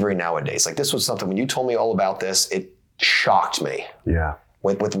slavery nowadays? Like, this was something, when you told me all about this, it shocked me. Yeah.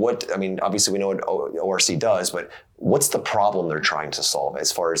 With what, I mean, obviously we know what ORC does, but what's the problem they're trying to solve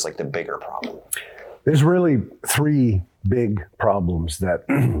as far as like the bigger problem? There's really three big problems that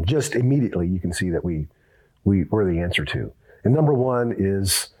just immediately you can see that we're the answer to. And number one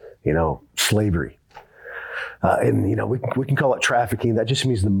is, slavery. And we can call it trafficking. That just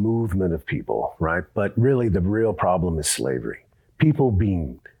means the movement of people, right? But really the real problem is slavery. People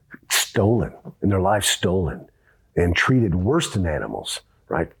being stolen and their lives stolen and treated worse than animals,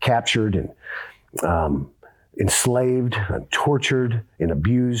 right? Captured and enslaved and tortured and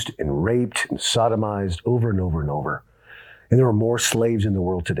abused and raped and sodomized over and over and over. And there are more slaves in the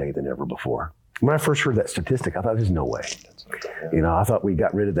world today than ever before. When I first heard that statistic, I thought, there's no way. I thought we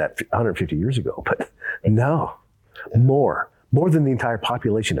got rid of that 150 years ago, but no, more than the entire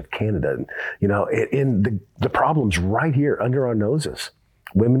population of Canada. And, the problem's right here under our noses.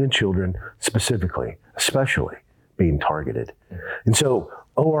 Women and children specifically, especially being targeted. And so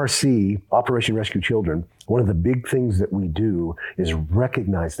ORC, Operation Rescue Children, one of the big things that we do is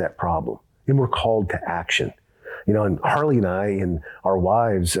recognize that problem. And we're called to action. And Harley and I and our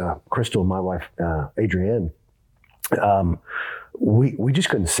wives, Crystal and my wife, Adrienne, we just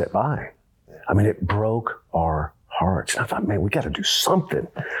couldn't sit by. I mean, it broke our hearts. And I thought, man, we got to do something,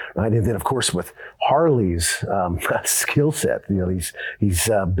 right? And then, of course, with Harley's skill set, he's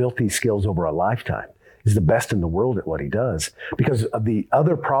built these skills over a lifetime. He's the best in the world at what he does. Because the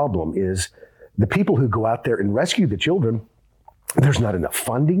other problem is the people who go out there and rescue the children, there's not enough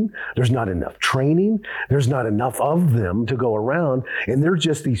funding, there's not enough training, there's not enough of them to go around, and they're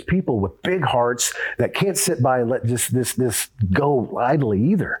just these people with big hearts that can't sit by and let this go idly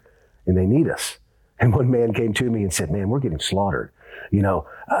either, and they need us. And one man came to me and said, man, we're getting slaughtered.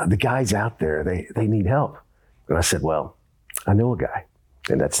 The guys out there, they need help. And I said, well, I know a guy,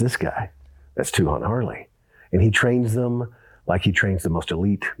 and that's this guy. That's Tuhon Harley. And he trains them like he trains the most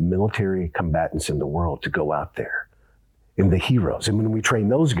elite military combatants in the world to go out there. And the heroes. And when we train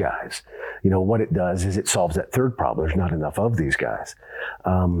those guys, what it does is it solves that third problem. There's not enough of these guys.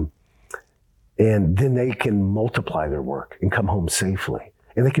 And then they can multiply their work and come home safely.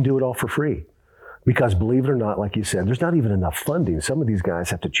 And they can do it all for free. Because believe it or not, like you said, there's not even enough funding. Some of these guys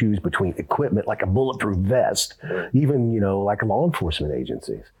have to choose between equipment like a bulletproof vest, even, like law enforcement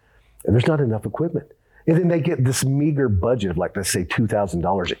agencies. And there's not enough equipment. And then they get this meager budget of let's say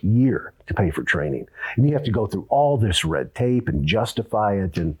 $2,000 a year to pay for training. And you have to go through all this red tape and justify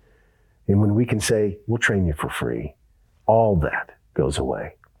it. And when we can say, we'll train you for free, all that goes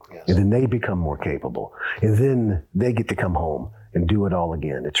away. Yes. And then they become more capable. And then they get to come home and do it all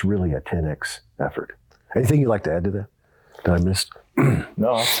again. It's really a 10X effort. Anything you'd like to add to that I missed?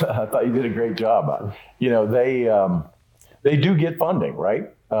 No, I thought you did a great job. They do get funding,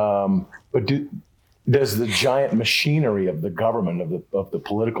 right? But does the giant machinery of the government, of the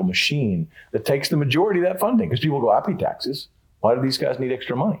political machine that takes the majority of that funding, because people go, I pay taxes. Why do these guys need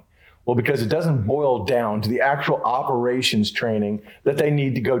extra money? Well, because it doesn't boil down to the actual operations training that they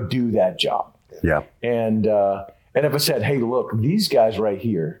need to go do that job. Yeah. And if I said, hey, look, these guys right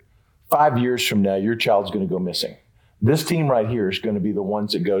here, 5 years from now, your child's going to go missing. This team right here is going to be the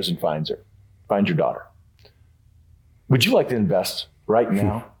ones that goes and finds your daughter. Would you like to invest right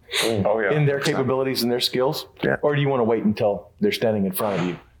now in their capabilities and their skills? Yeah. Or do you want to wait until they're standing in front of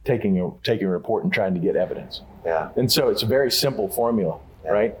you, taking a report and trying to get evidence? Yeah. And so it's a very simple formula,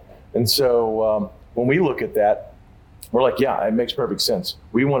 right? And so when we look at that, we're like, yeah, it makes perfect sense.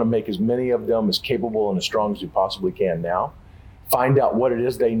 We want to make as many of them as capable and as strong as we possibly can now, find out what it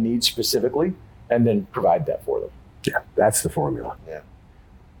is they need specifically, and then provide that for them. Yeah, that's the formula. Yeah.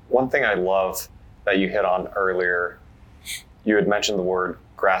 One thing I love that you hit on earlier, you had mentioned the word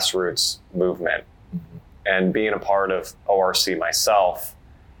grassroots movement. Mm-hmm. And being a part of ORC myself,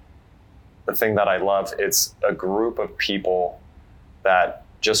 the thing that I love, it's a group of people that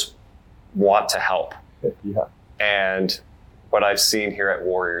just want to help. Yeah. And what I've seen here at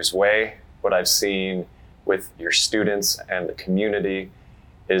Warriors Way, what I've seen with your students and the community,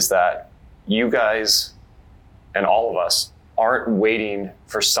 is that you guys and all of us aren't waiting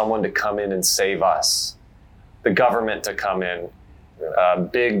for someone to come in and save us, the government to come in,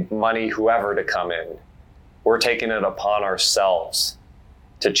 big money, whoever to come in. We're taking it upon ourselves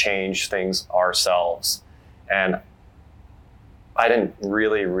to change things ourselves. And I didn't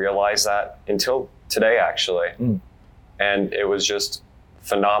really realize that until today, actually. And it was just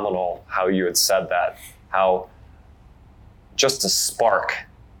phenomenal how you had said that, how just a spark,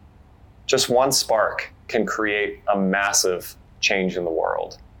 just one spark can create a massive change in the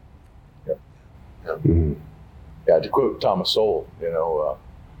world. Yeah. Mm-hmm. Yeah, to quote Thomas Sowell,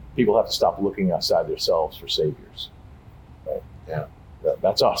 people have to stop looking outside themselves for saviors. Right? Yeah.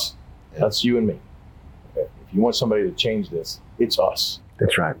 That's us. Yeah. That's you and me. Okay? If you want somebody to change this, it's us.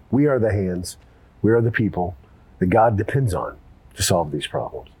 That's right. We are the hands. We are the people that God depends on to solve these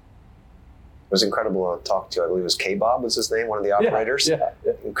problems. It was incredible to talk to. I believe it was K-Bob was his name, one of the operators. Yeah.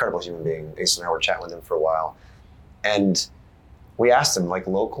 Incredible human being. Ace and I were chatting with him for a while. And we asked him,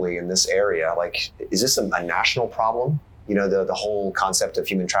 locally in this area, is this a national problem? The whole concept of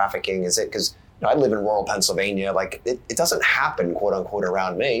human trafficking, is it? Because I live in rural Pennsylvania. It doesn't happen, quote unquote,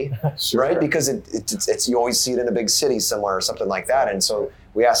 around me, sure. Right? Because it's you always see it in a big city somewhere or something like that. And so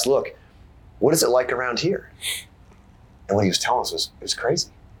we asked, look, what is it like around here? And what he was telling us was crazy.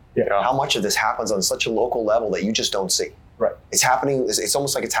 Yeah. How much of this happens on such a local level that you just don't see. Right. It's happening. It's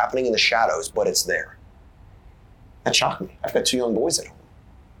almost like it's happening in the shadows, but it's there. That shocked me. I've got 2 young boys at home.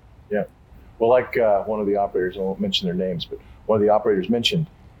 Yeah. Well, one of the operators, I won't mention their names, but one of the operators mentioned,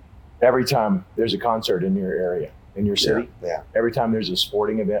 every time there's a concert in your area, in your city, every time there's a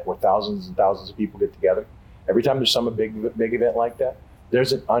sporting event where thousands and thousands of people get together, every time there's some big event like that,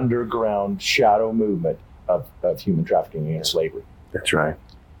 there's an underground shadow movement of human trafficking and slavery. That's right.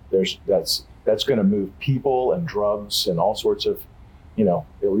 That's that's going to move people and drugs and all sorts of,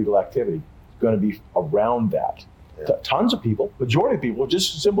 illegal activity. It's going to be around that. Yeah. Tons of people, majority of people,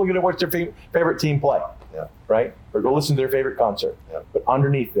 just simply going to watch their favorite team play, right? Or go listen to their favorite concert. Yeah. But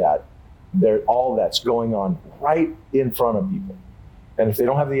underneath that, all that's going on right in front of people. And if they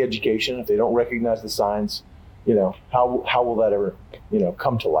don't have the education, if they don't recognize the signs, how will that ever,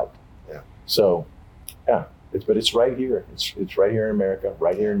 come to light? Yeah. So, yeah, it's right here. It's right here in America,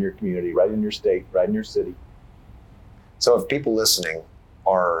 right here in your community, right in your state, right in your city. So if people listening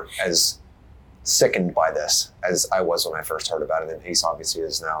are as sickened by this as I was when I first heard about it, and Ace obviously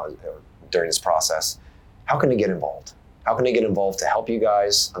is now during this process, how can they get involved? How can they get involved to help you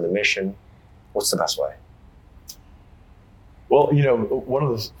guys on the mission? What's the best way? Well, one of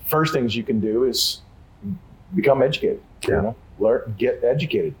the first things you can do is become educated. Yeah. Learn, get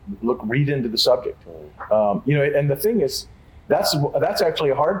educated. Read into the subject. And the thing is, that's actually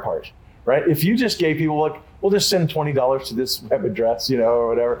a hard part, right? If you just gave people we'll just send $20 to this web address, or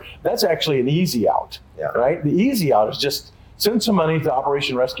whatever. That's actually an easy out, right? The easy out is just send some money to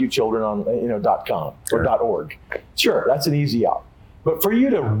Operation Rescue Children on .com or .org. Sure, that's an easy out. But for you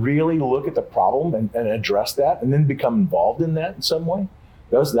to really look at the problem and address that and then become involved in that in some way,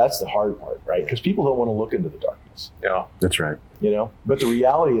 that's the hard part, right? Because people don't want to look into the darkness. Yeah, That's right. But the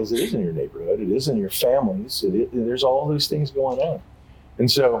reality is it is in your neighborhood. It is in your families. There's all these things going on. And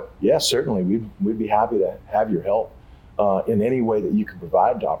so, yes, certainly we'd be happy to have your help in any way that you can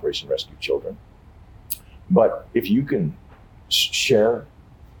provide to Operation Rescue Children. But if you can share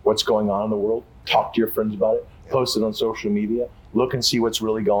what's going on in the world, talk to your friends about it, post it on social media, look and see what's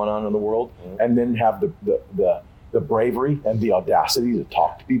really going on in the world, and then have the bravery and the audacity to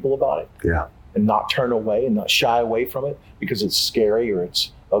talk to people about it. Yeah. And not turn away and not shy away from it because it's scary or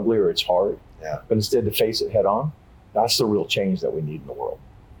it's ugly or it's hard. Yeah. But instead to face it head on, that's the real change that we need in the world.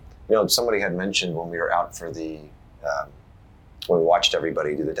 Somebody had mentioned when we were out for when we watched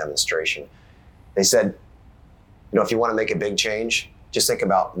everybody do the demonstration, they said, if you want to make a big change, just think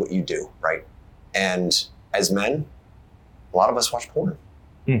about what you do, right? And as men, a lot of us watch porn.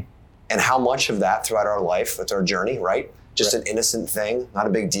 And how much of that throughout our life, that's our journey, right? Just an innocent thing, not a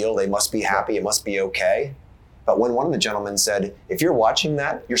big deal. They must be happy. It must be okay. But when one of the gentlemen said, if you're watching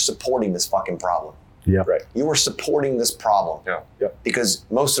that, you're supporting this fucking problem. Yeah. Right. You are supporting this problem. Yeah. Because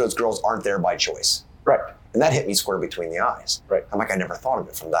most of those girls aren't there by choice. Right. And that hit me square between the eyes. Right. I'm like, I never thought of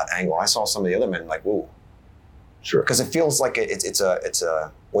it from that angle. I saw some of the other men like, whoa. Sure. Because it feels like it's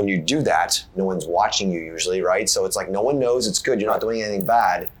a when you do that, no one's watching you usually, right? So it's like no one knows it's good. You're not doing anything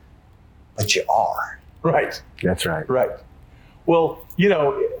bad, but you are. Right. That's right. Right. Well,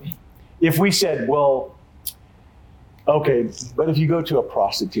 if we said, well, okay, but if you go to a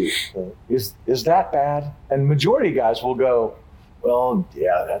prostitute, is that bad? And majority of guys will go, well,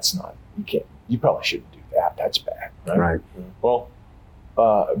 yeah, that's not, you probably shouldn't do that. That's bad. Right. Well,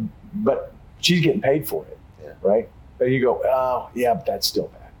 but she's getting paid for it. Right. And you go, oh yeah, but that's still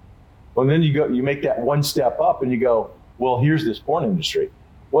bad. Well, then you make that one step up and you go, well, here's this porn industry.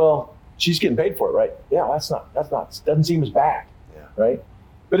 Well, she's getting paid for it, right? Yeah, doesn't seem as bad. Yeah. Right.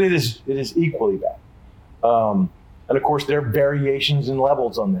 But it is equally bad. And of course there are variations and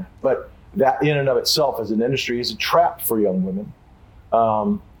levels on that, but that in and of itself as an industry is a trap for young women.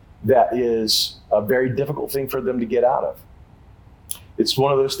 That is a very difficult thing for them to get out of. It's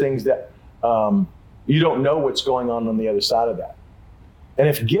one of those things that, you don't know what's going on the other side of that. And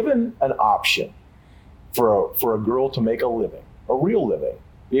if given an option for a girl to make a living, a real living,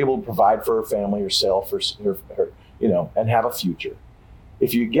 be able to provide for her family, herself, her and have a future,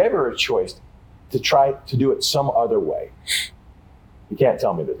 if you gave her a choice to try to do it some other way, you can't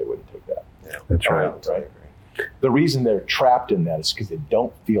tell me that they wouldn't take that. Yeah. That's right. Right. The reason they're trapped in that is because they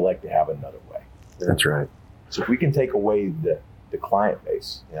don't feel like they have another way. That's right. So if we can take away the client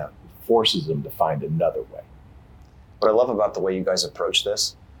base, Yeah. forces them to find another way. What I love about the way you guys approach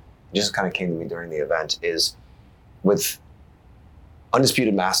this, it just kind of came to me during the event, is with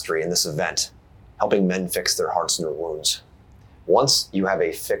Undisputed Mastery in this event, helping men fix their hearts and their wounds. Once you have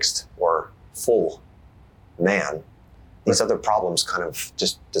a fixed or full man, these other problems kind of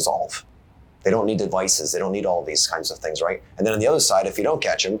just dissolve. They don't need devices. They don't need all these kinds of things, right? And then on the other side, if you don't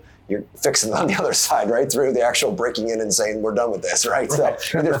catch them, you're fixing them on the other side, right? Through the actual breaking in and saying, we're done with this, right? So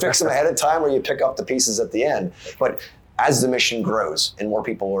either fix them ahead of time or you pick up the pieces at the end. But as the mission grows and more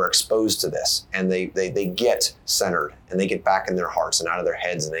people are exposed to this and they get centered and they get back in their hearts and out of their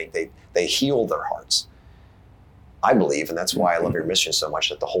heads and they heal their hearts, I believe, and that's why I love your mission so much,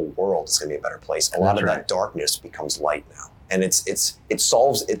 that the whole world is going to be a better place. A lot of that darkness becomes light now. And it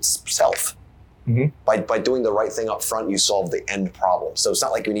solves itself. By doing the right thing up front, you solve the end problem. So it's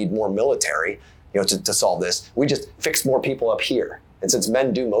not like we need more military, to solve this. We just fix more people up here. And since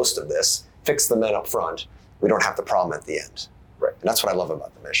men do most of this, fix the men up front, we don't have the problem at the end. Right. And that's what I love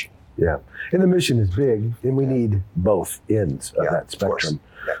about the mission. Yeah. And the mission is big, and we need both ends of that spectrum.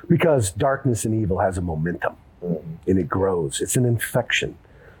 Because darkness and evil has a momentum, and it grows. It's an infection.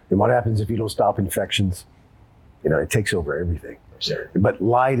 And what happens if you don't stop infections? It takes over everything. Sure. But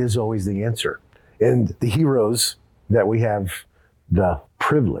light is always the answer. And the heroes that we have the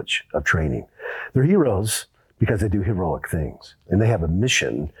privilege of training, they're heroes because they do heroic things. And they have a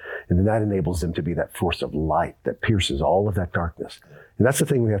mission, and then that enables them to be that force of light that pierces all of that darkness. And that's the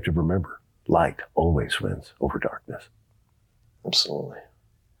thing we have to remember. Light always wins over darkness. Absolutely.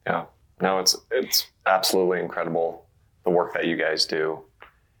 Yeah. No, it's absolutely incredible, the work that you guys do.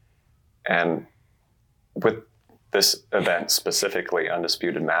 And with this event specifically,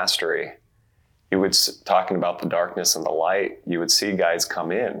 Undisputed Mastery, you would, talking about the darkness and the light, you would see guys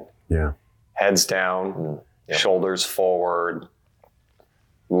come in, heads down, shoulders forward,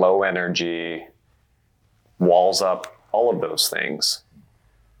 low energy, walls up, all of those things.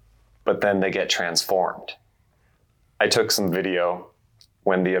 But then they get transformed. I took some video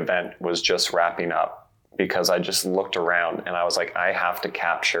when the event was just wrapping up because I just looked around and I was like, I have to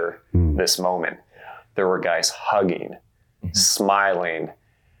capture this moment. There were guys hugging, smiling,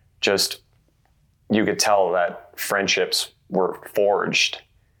 just, you could tell that friendships were forged.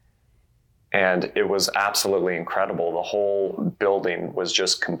 And it was absolutely incredible. The whole building was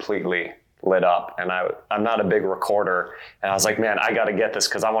just completely lit up. And I'm not a big recorder. And I was like, man, I got to get this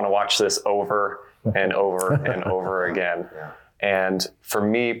because I want to watch this over and over and over again. And for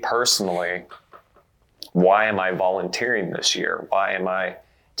me personally, why am I volunteering this year? Why am I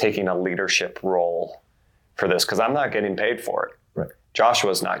taking a leadership role for this? Because I'm not getting paid for it. Right.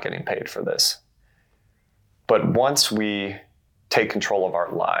 Joshua's not getting paid for this. But once we take control of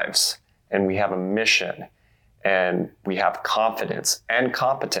our lives and we have a mission and we have confidence and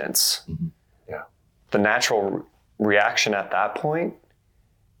competence, the natural reaction at that point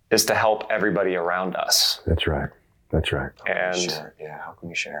is to help everybody around us. That's right. That's right. And how can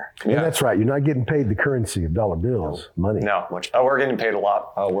we share? And that's right. You're not getting paid the currency of dollar bills, money. No, we're getting paid a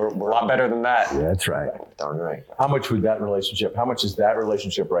lot. We're a lot better than that. Yeah, that's right. Darn right. How much is that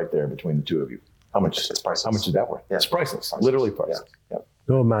relationship right there between the two of you? How much is that worth? Yeah. It's priceless. Literally priceless. Yeah.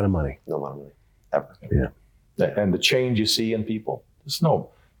 No amount of money. No amount of money. Ever. Yeah. And the change you see in people, there's no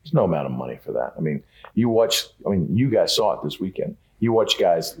amount of money for that. I mean, you guys saw it this weekend. You watch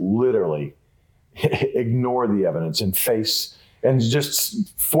guys literally ignore the evidence and face and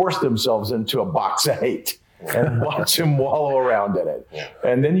just force themselves into a box of hate and watch them wallow around in it. Yeah.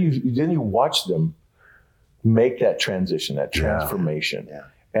 And then you watch them make that transition, that transformation,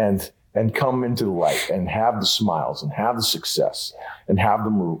 and come into the light and have the smiles and have the success and have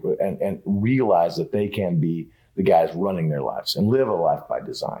them and realize that they can be the guys running their lives and live a life by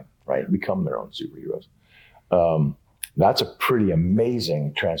design, right? Become their own superheroes. That's a pretty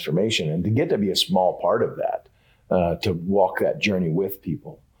amazing transformation. And to get to be a small part of that, to walk that journey with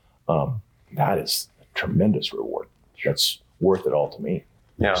people, that is a tremendous reward. That's worth it all to me.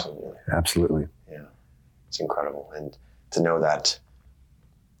 Yeah. Absolutely. Yeah. It's incredible. And to know that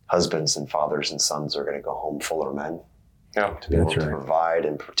husbands and fathers and sons are going to go home fuller men. Yeah. To be able to provide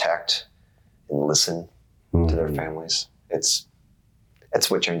and protect and listen to their families. It's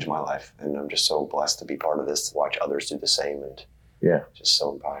what changed my life. And I'm just so blessed to be part of this, to watch others do the same, and just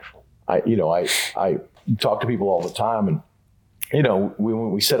so powerful. I talk to people all the time, and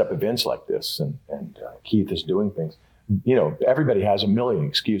when we set up events like this and Keith is doing things, everybody has a million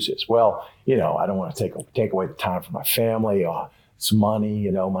excuses. Well, I don't want to take away the time from my family. It's money,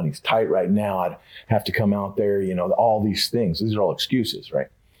 money's tight right now. I'd have to come out there, all these things. These are all excuses, right?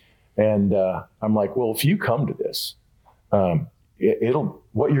 And I'm like, well, if you come to this,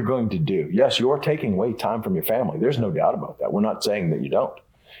 what you're going to do. Yes, you're taking away time from your family. There's no doubt about that. We're not saying that you don't.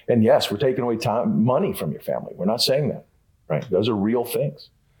 And yes, we're taking away money from your family. We're not saying that, right? Those are real things.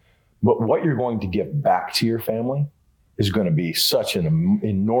 But what you're going to give back to your family is going to be such an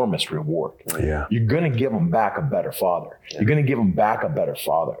enormous reward. Yeah. You're going to give them back a better father. Yeah. You're going to give them back a better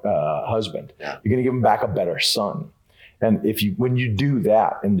husband. Yeah. You're going to give them back a better son. And when you do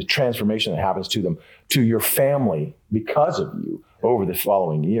that, and the transformation that happens to them, to your family because of you over the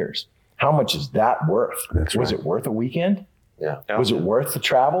following years, how much is that worth? Was it worth a weekend? Yeah. Was it worth the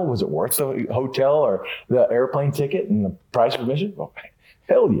travel? Was it worth the hotel or the airplane ticket and the price of admission? Well,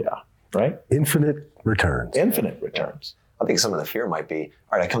 hell yeah, right? Infinite returns. Infinite returns. I think some of the fear might be,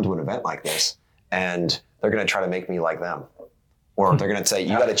 all right, I come to an event like this and they're going to try to make me like them. Or they're going to say,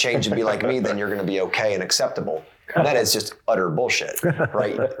 you got to change and be like me, then you're going to be okay and acceptable. And that is just utter bullshit,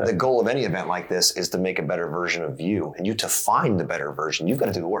 right? The goal of any event like this is to make a better version of you. And you to find the better version, you've got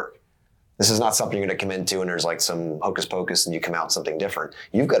to do the work. This is not something you're going to come into and there's like some hocus pocus and you come out something different.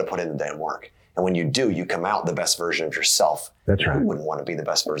 You've got to put in the damn work. And when you do, you come out the best version of yourself. That's right. Who wouldn't want to be the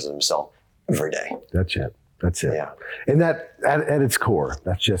best version of himself every day? That's it. That's it. Yeah. And that, at its core,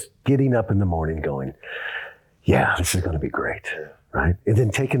 that's just getting up in the morning going, yeah, this is going to be great, right? And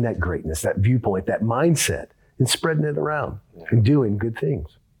then taking that greatness, that viewpoint, that mindset, and spreading it around and doing good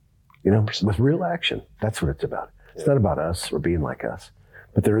things, with real action. That's what it's about. It's not about us or being like us,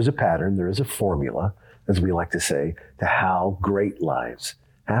 but there is a pattern, there is a formula, as we like to say, to how great lives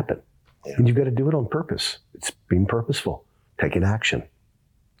happen. Yeah. And you've got to do it on purpose. It's being purposeful, taking action.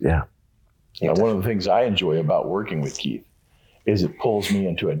 Yeah. One of the things I enjoy about working with Keith is it pulls me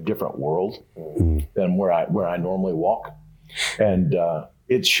into a different world than where I normally walk. And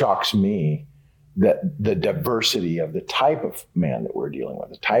it shocks me that the diversity of the type of man that we're dealing with,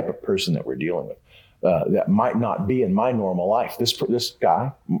 the type of person that we're dealing with, that might not be in my normal life. This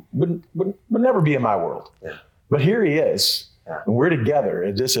guy would never be in my world. Yeah. But here he is. Yeah. And we're together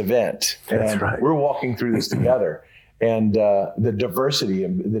at this event. That's and right. We're walking through this together. And the diversity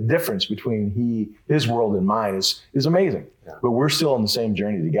and the difference between his world and mine is amazing. Yeah. But we're still on the same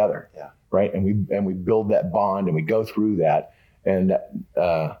journey together, right? And we build that bond and we go through that, and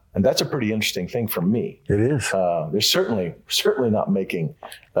that's a pretty interesting thing for me. It is. There's certainly not making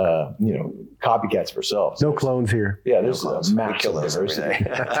copycats of ourselves. No clones here. Yeah, there's a massive diversity.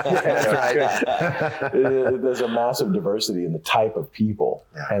 There's a massive diversity in the type of people,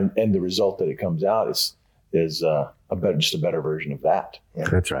 and the result that it comes out is just a better version of that. Yeah.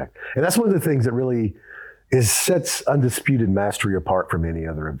 That's right. And that's one of the things that really sets Undisputed Mastery apart from any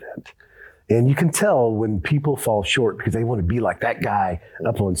other event. And you can tell when people fall short because they want to be like that guy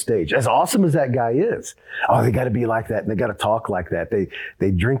up on stage. As awesome as that guy is, they got to be like that and they got to talk like that.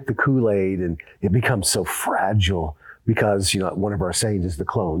 They drink the Kool-Aid and it becomes so fragile because, one of our sayings is the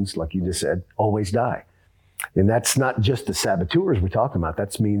clones, like you just said, always die. And that's not just the saboteurs we're talking about.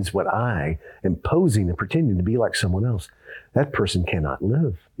 That means what I am posing and pretending to be like someone else. That person cannot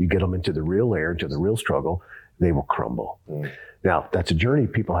live. You get them into the real air, into the real struggle, they will crumble. Now, that's a journey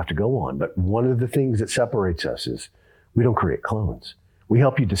people have to go on. But one of the things that separates us is we don't create clones. We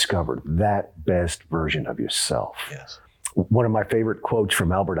help you discover that best version of yourself. Yes. One of my favorite quotes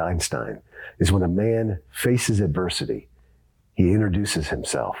from Albert Einstein is when a man faces adversity, he introduces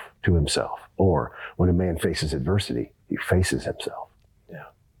himself to himself. Or when a man faces adversity, he faces himself. Yeah.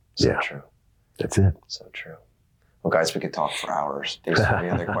 So true. That's it. So true. Well, guys, we could talk for hours. Do you have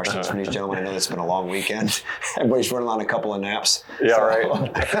any other questions from these gentlemen? I know it's been a long weekend. Everybody's running on a couple of naps. Yeah, right.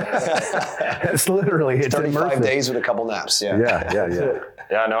 It's literally, it's 35 immersive. days with a couple naps. Yeah.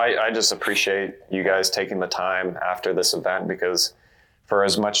 Yeah, no, I just appreciate you guys taking the time after this event, because for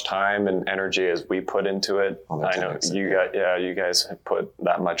as much time and energy as we put into it, I know you guys have put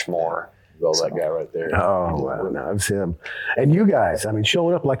that much more. That guy right there. Oh, wow. No, I've seen him. And you guys,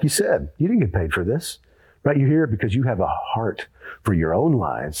 showing up, like you said, you didn't get paid for this, right? You're here because you have a heart for your own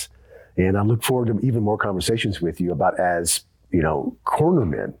lives. And I look forward to even more conversations with you about as,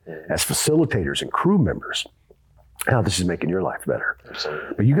 cornermen, as facilitators and crew members, how this is making your life better.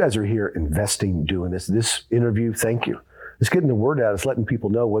 Absolutely. But you guys are here investing, doing this. This interview, thank you. It's getting the word out. It's letting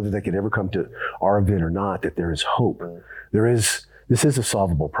people know whether they could ever come to our event or not, that there is hope. This is a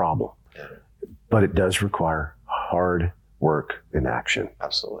solvable problem. But it does require hard work and action.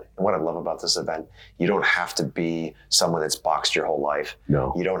 Absolutely. And what I love about this event, you don't have to be someone that's boxed your whole life.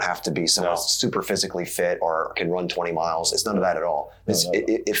 No. You don't have to be someone that's super physically fit or can run 20 miles. It's none of that at all.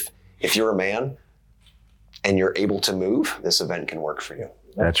 If you're a man and you're able to move, this event can work for you.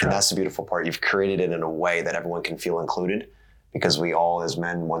 That's right. And that's the beautiful part. You've created it in a way that everyone can feel included, because we all as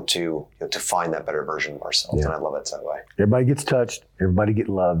men want to find that better version of ourselves. And I love it that way. Everybody gets touched. Everybody gets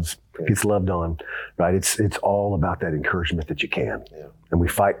loved on, right? It's all about that encouragement that you can. Yeah. And we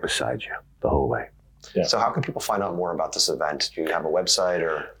fight beside you the whole way. Yeah. So how can people find out more about this event? Do you have a website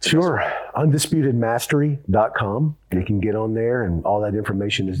or? Sure. UndisputedMastery.com. You can get on there and all that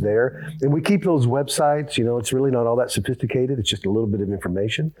information is there. And we keep those websites, it's really not all that sophisticated. It's just a little bit of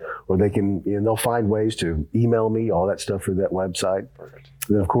information, or they can, they'll find ways to email me, all that stuff through that website. Perfect.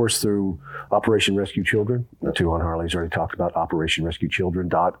 And then of course through Operation Rescue Children. The two on Harley's already talked about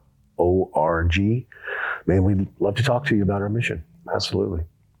OperationRescueChildren.org. Man, we'd love to talk to you about our mission. Absolutely.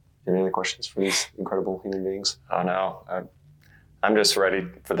 Any other questions for these incredible human beings? Oh no, I'm just ready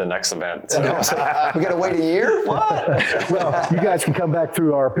for the next event. We got to wait a year? What? Well, you guys can come back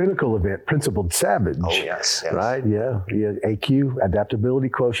through our Pinnacle event, Principled Savage. Oh, yes. Right? Yeah. AQ, adaptability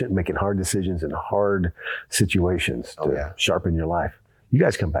quotient, making hard decisions in hard situations to sharpen your life. You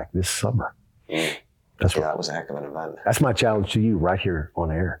guys come back this summer. That was a heck of an event. That's my challenge to you right here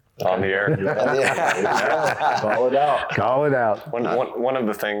on air. On the air. Call it out. Call it out. One of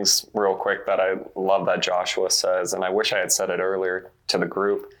the things real quick that I love that Joshua says, and I wish I had said it earlier to the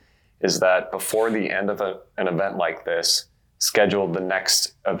group, is that before the end of an event like this, schedule the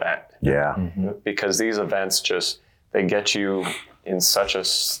next event. Yeah. Because these events they get you in such a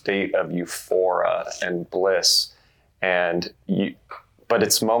state of euphoria and bliss. But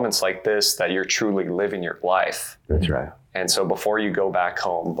it's moments like this that you're truly living your life. That's right. And so before you go back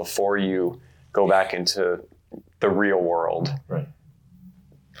home, before you go back into the real world, right,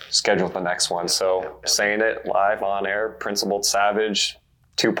 schedule the next one. So saying it live on air, Principled Savage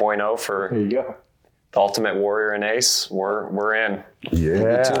 2.0 for there you go. The Ultimate Warrior and Ace. We're in.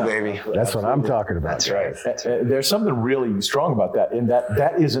 Yeah. Me too, baby. That's what I'm talking about. That's right. There's something really strong about that, in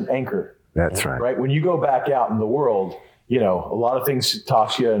that is an anchor. That's right. Right? When you go back out in the world, a lot of things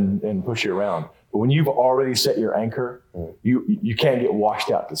toss you and push you around. But when you've already set your anchor, you can't get washed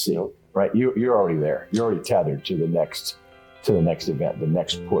out to sea, right? You're already there. You're already tethered to the next event, the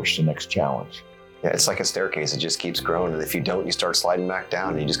next push, the next challenge. Yeah, it's like a staircase. It just keeps growing. And if you don't, you start sliding back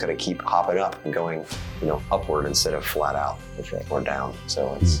down. And you just got to keep hopping up and going, upward instead of flat out or down.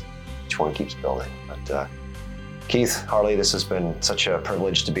 So each one keeps building. But Keith, Harley, this has been such a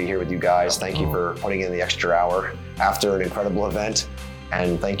privilege to be here with you guys. Thank you for putting in the extra hour after an incredible event.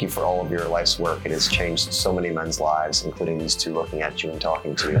 And thank you for all of your life's work. It has changed so many men's lives, including these two looking at you and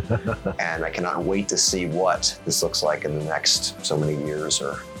talking to you. And I cannot wait to see what this looks like in the next so many years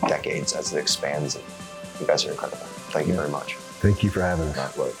or decades as it expands. And you guys are incredible. Thank you very much. Thank you for having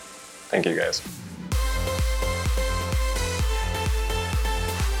us. Thank you, guys.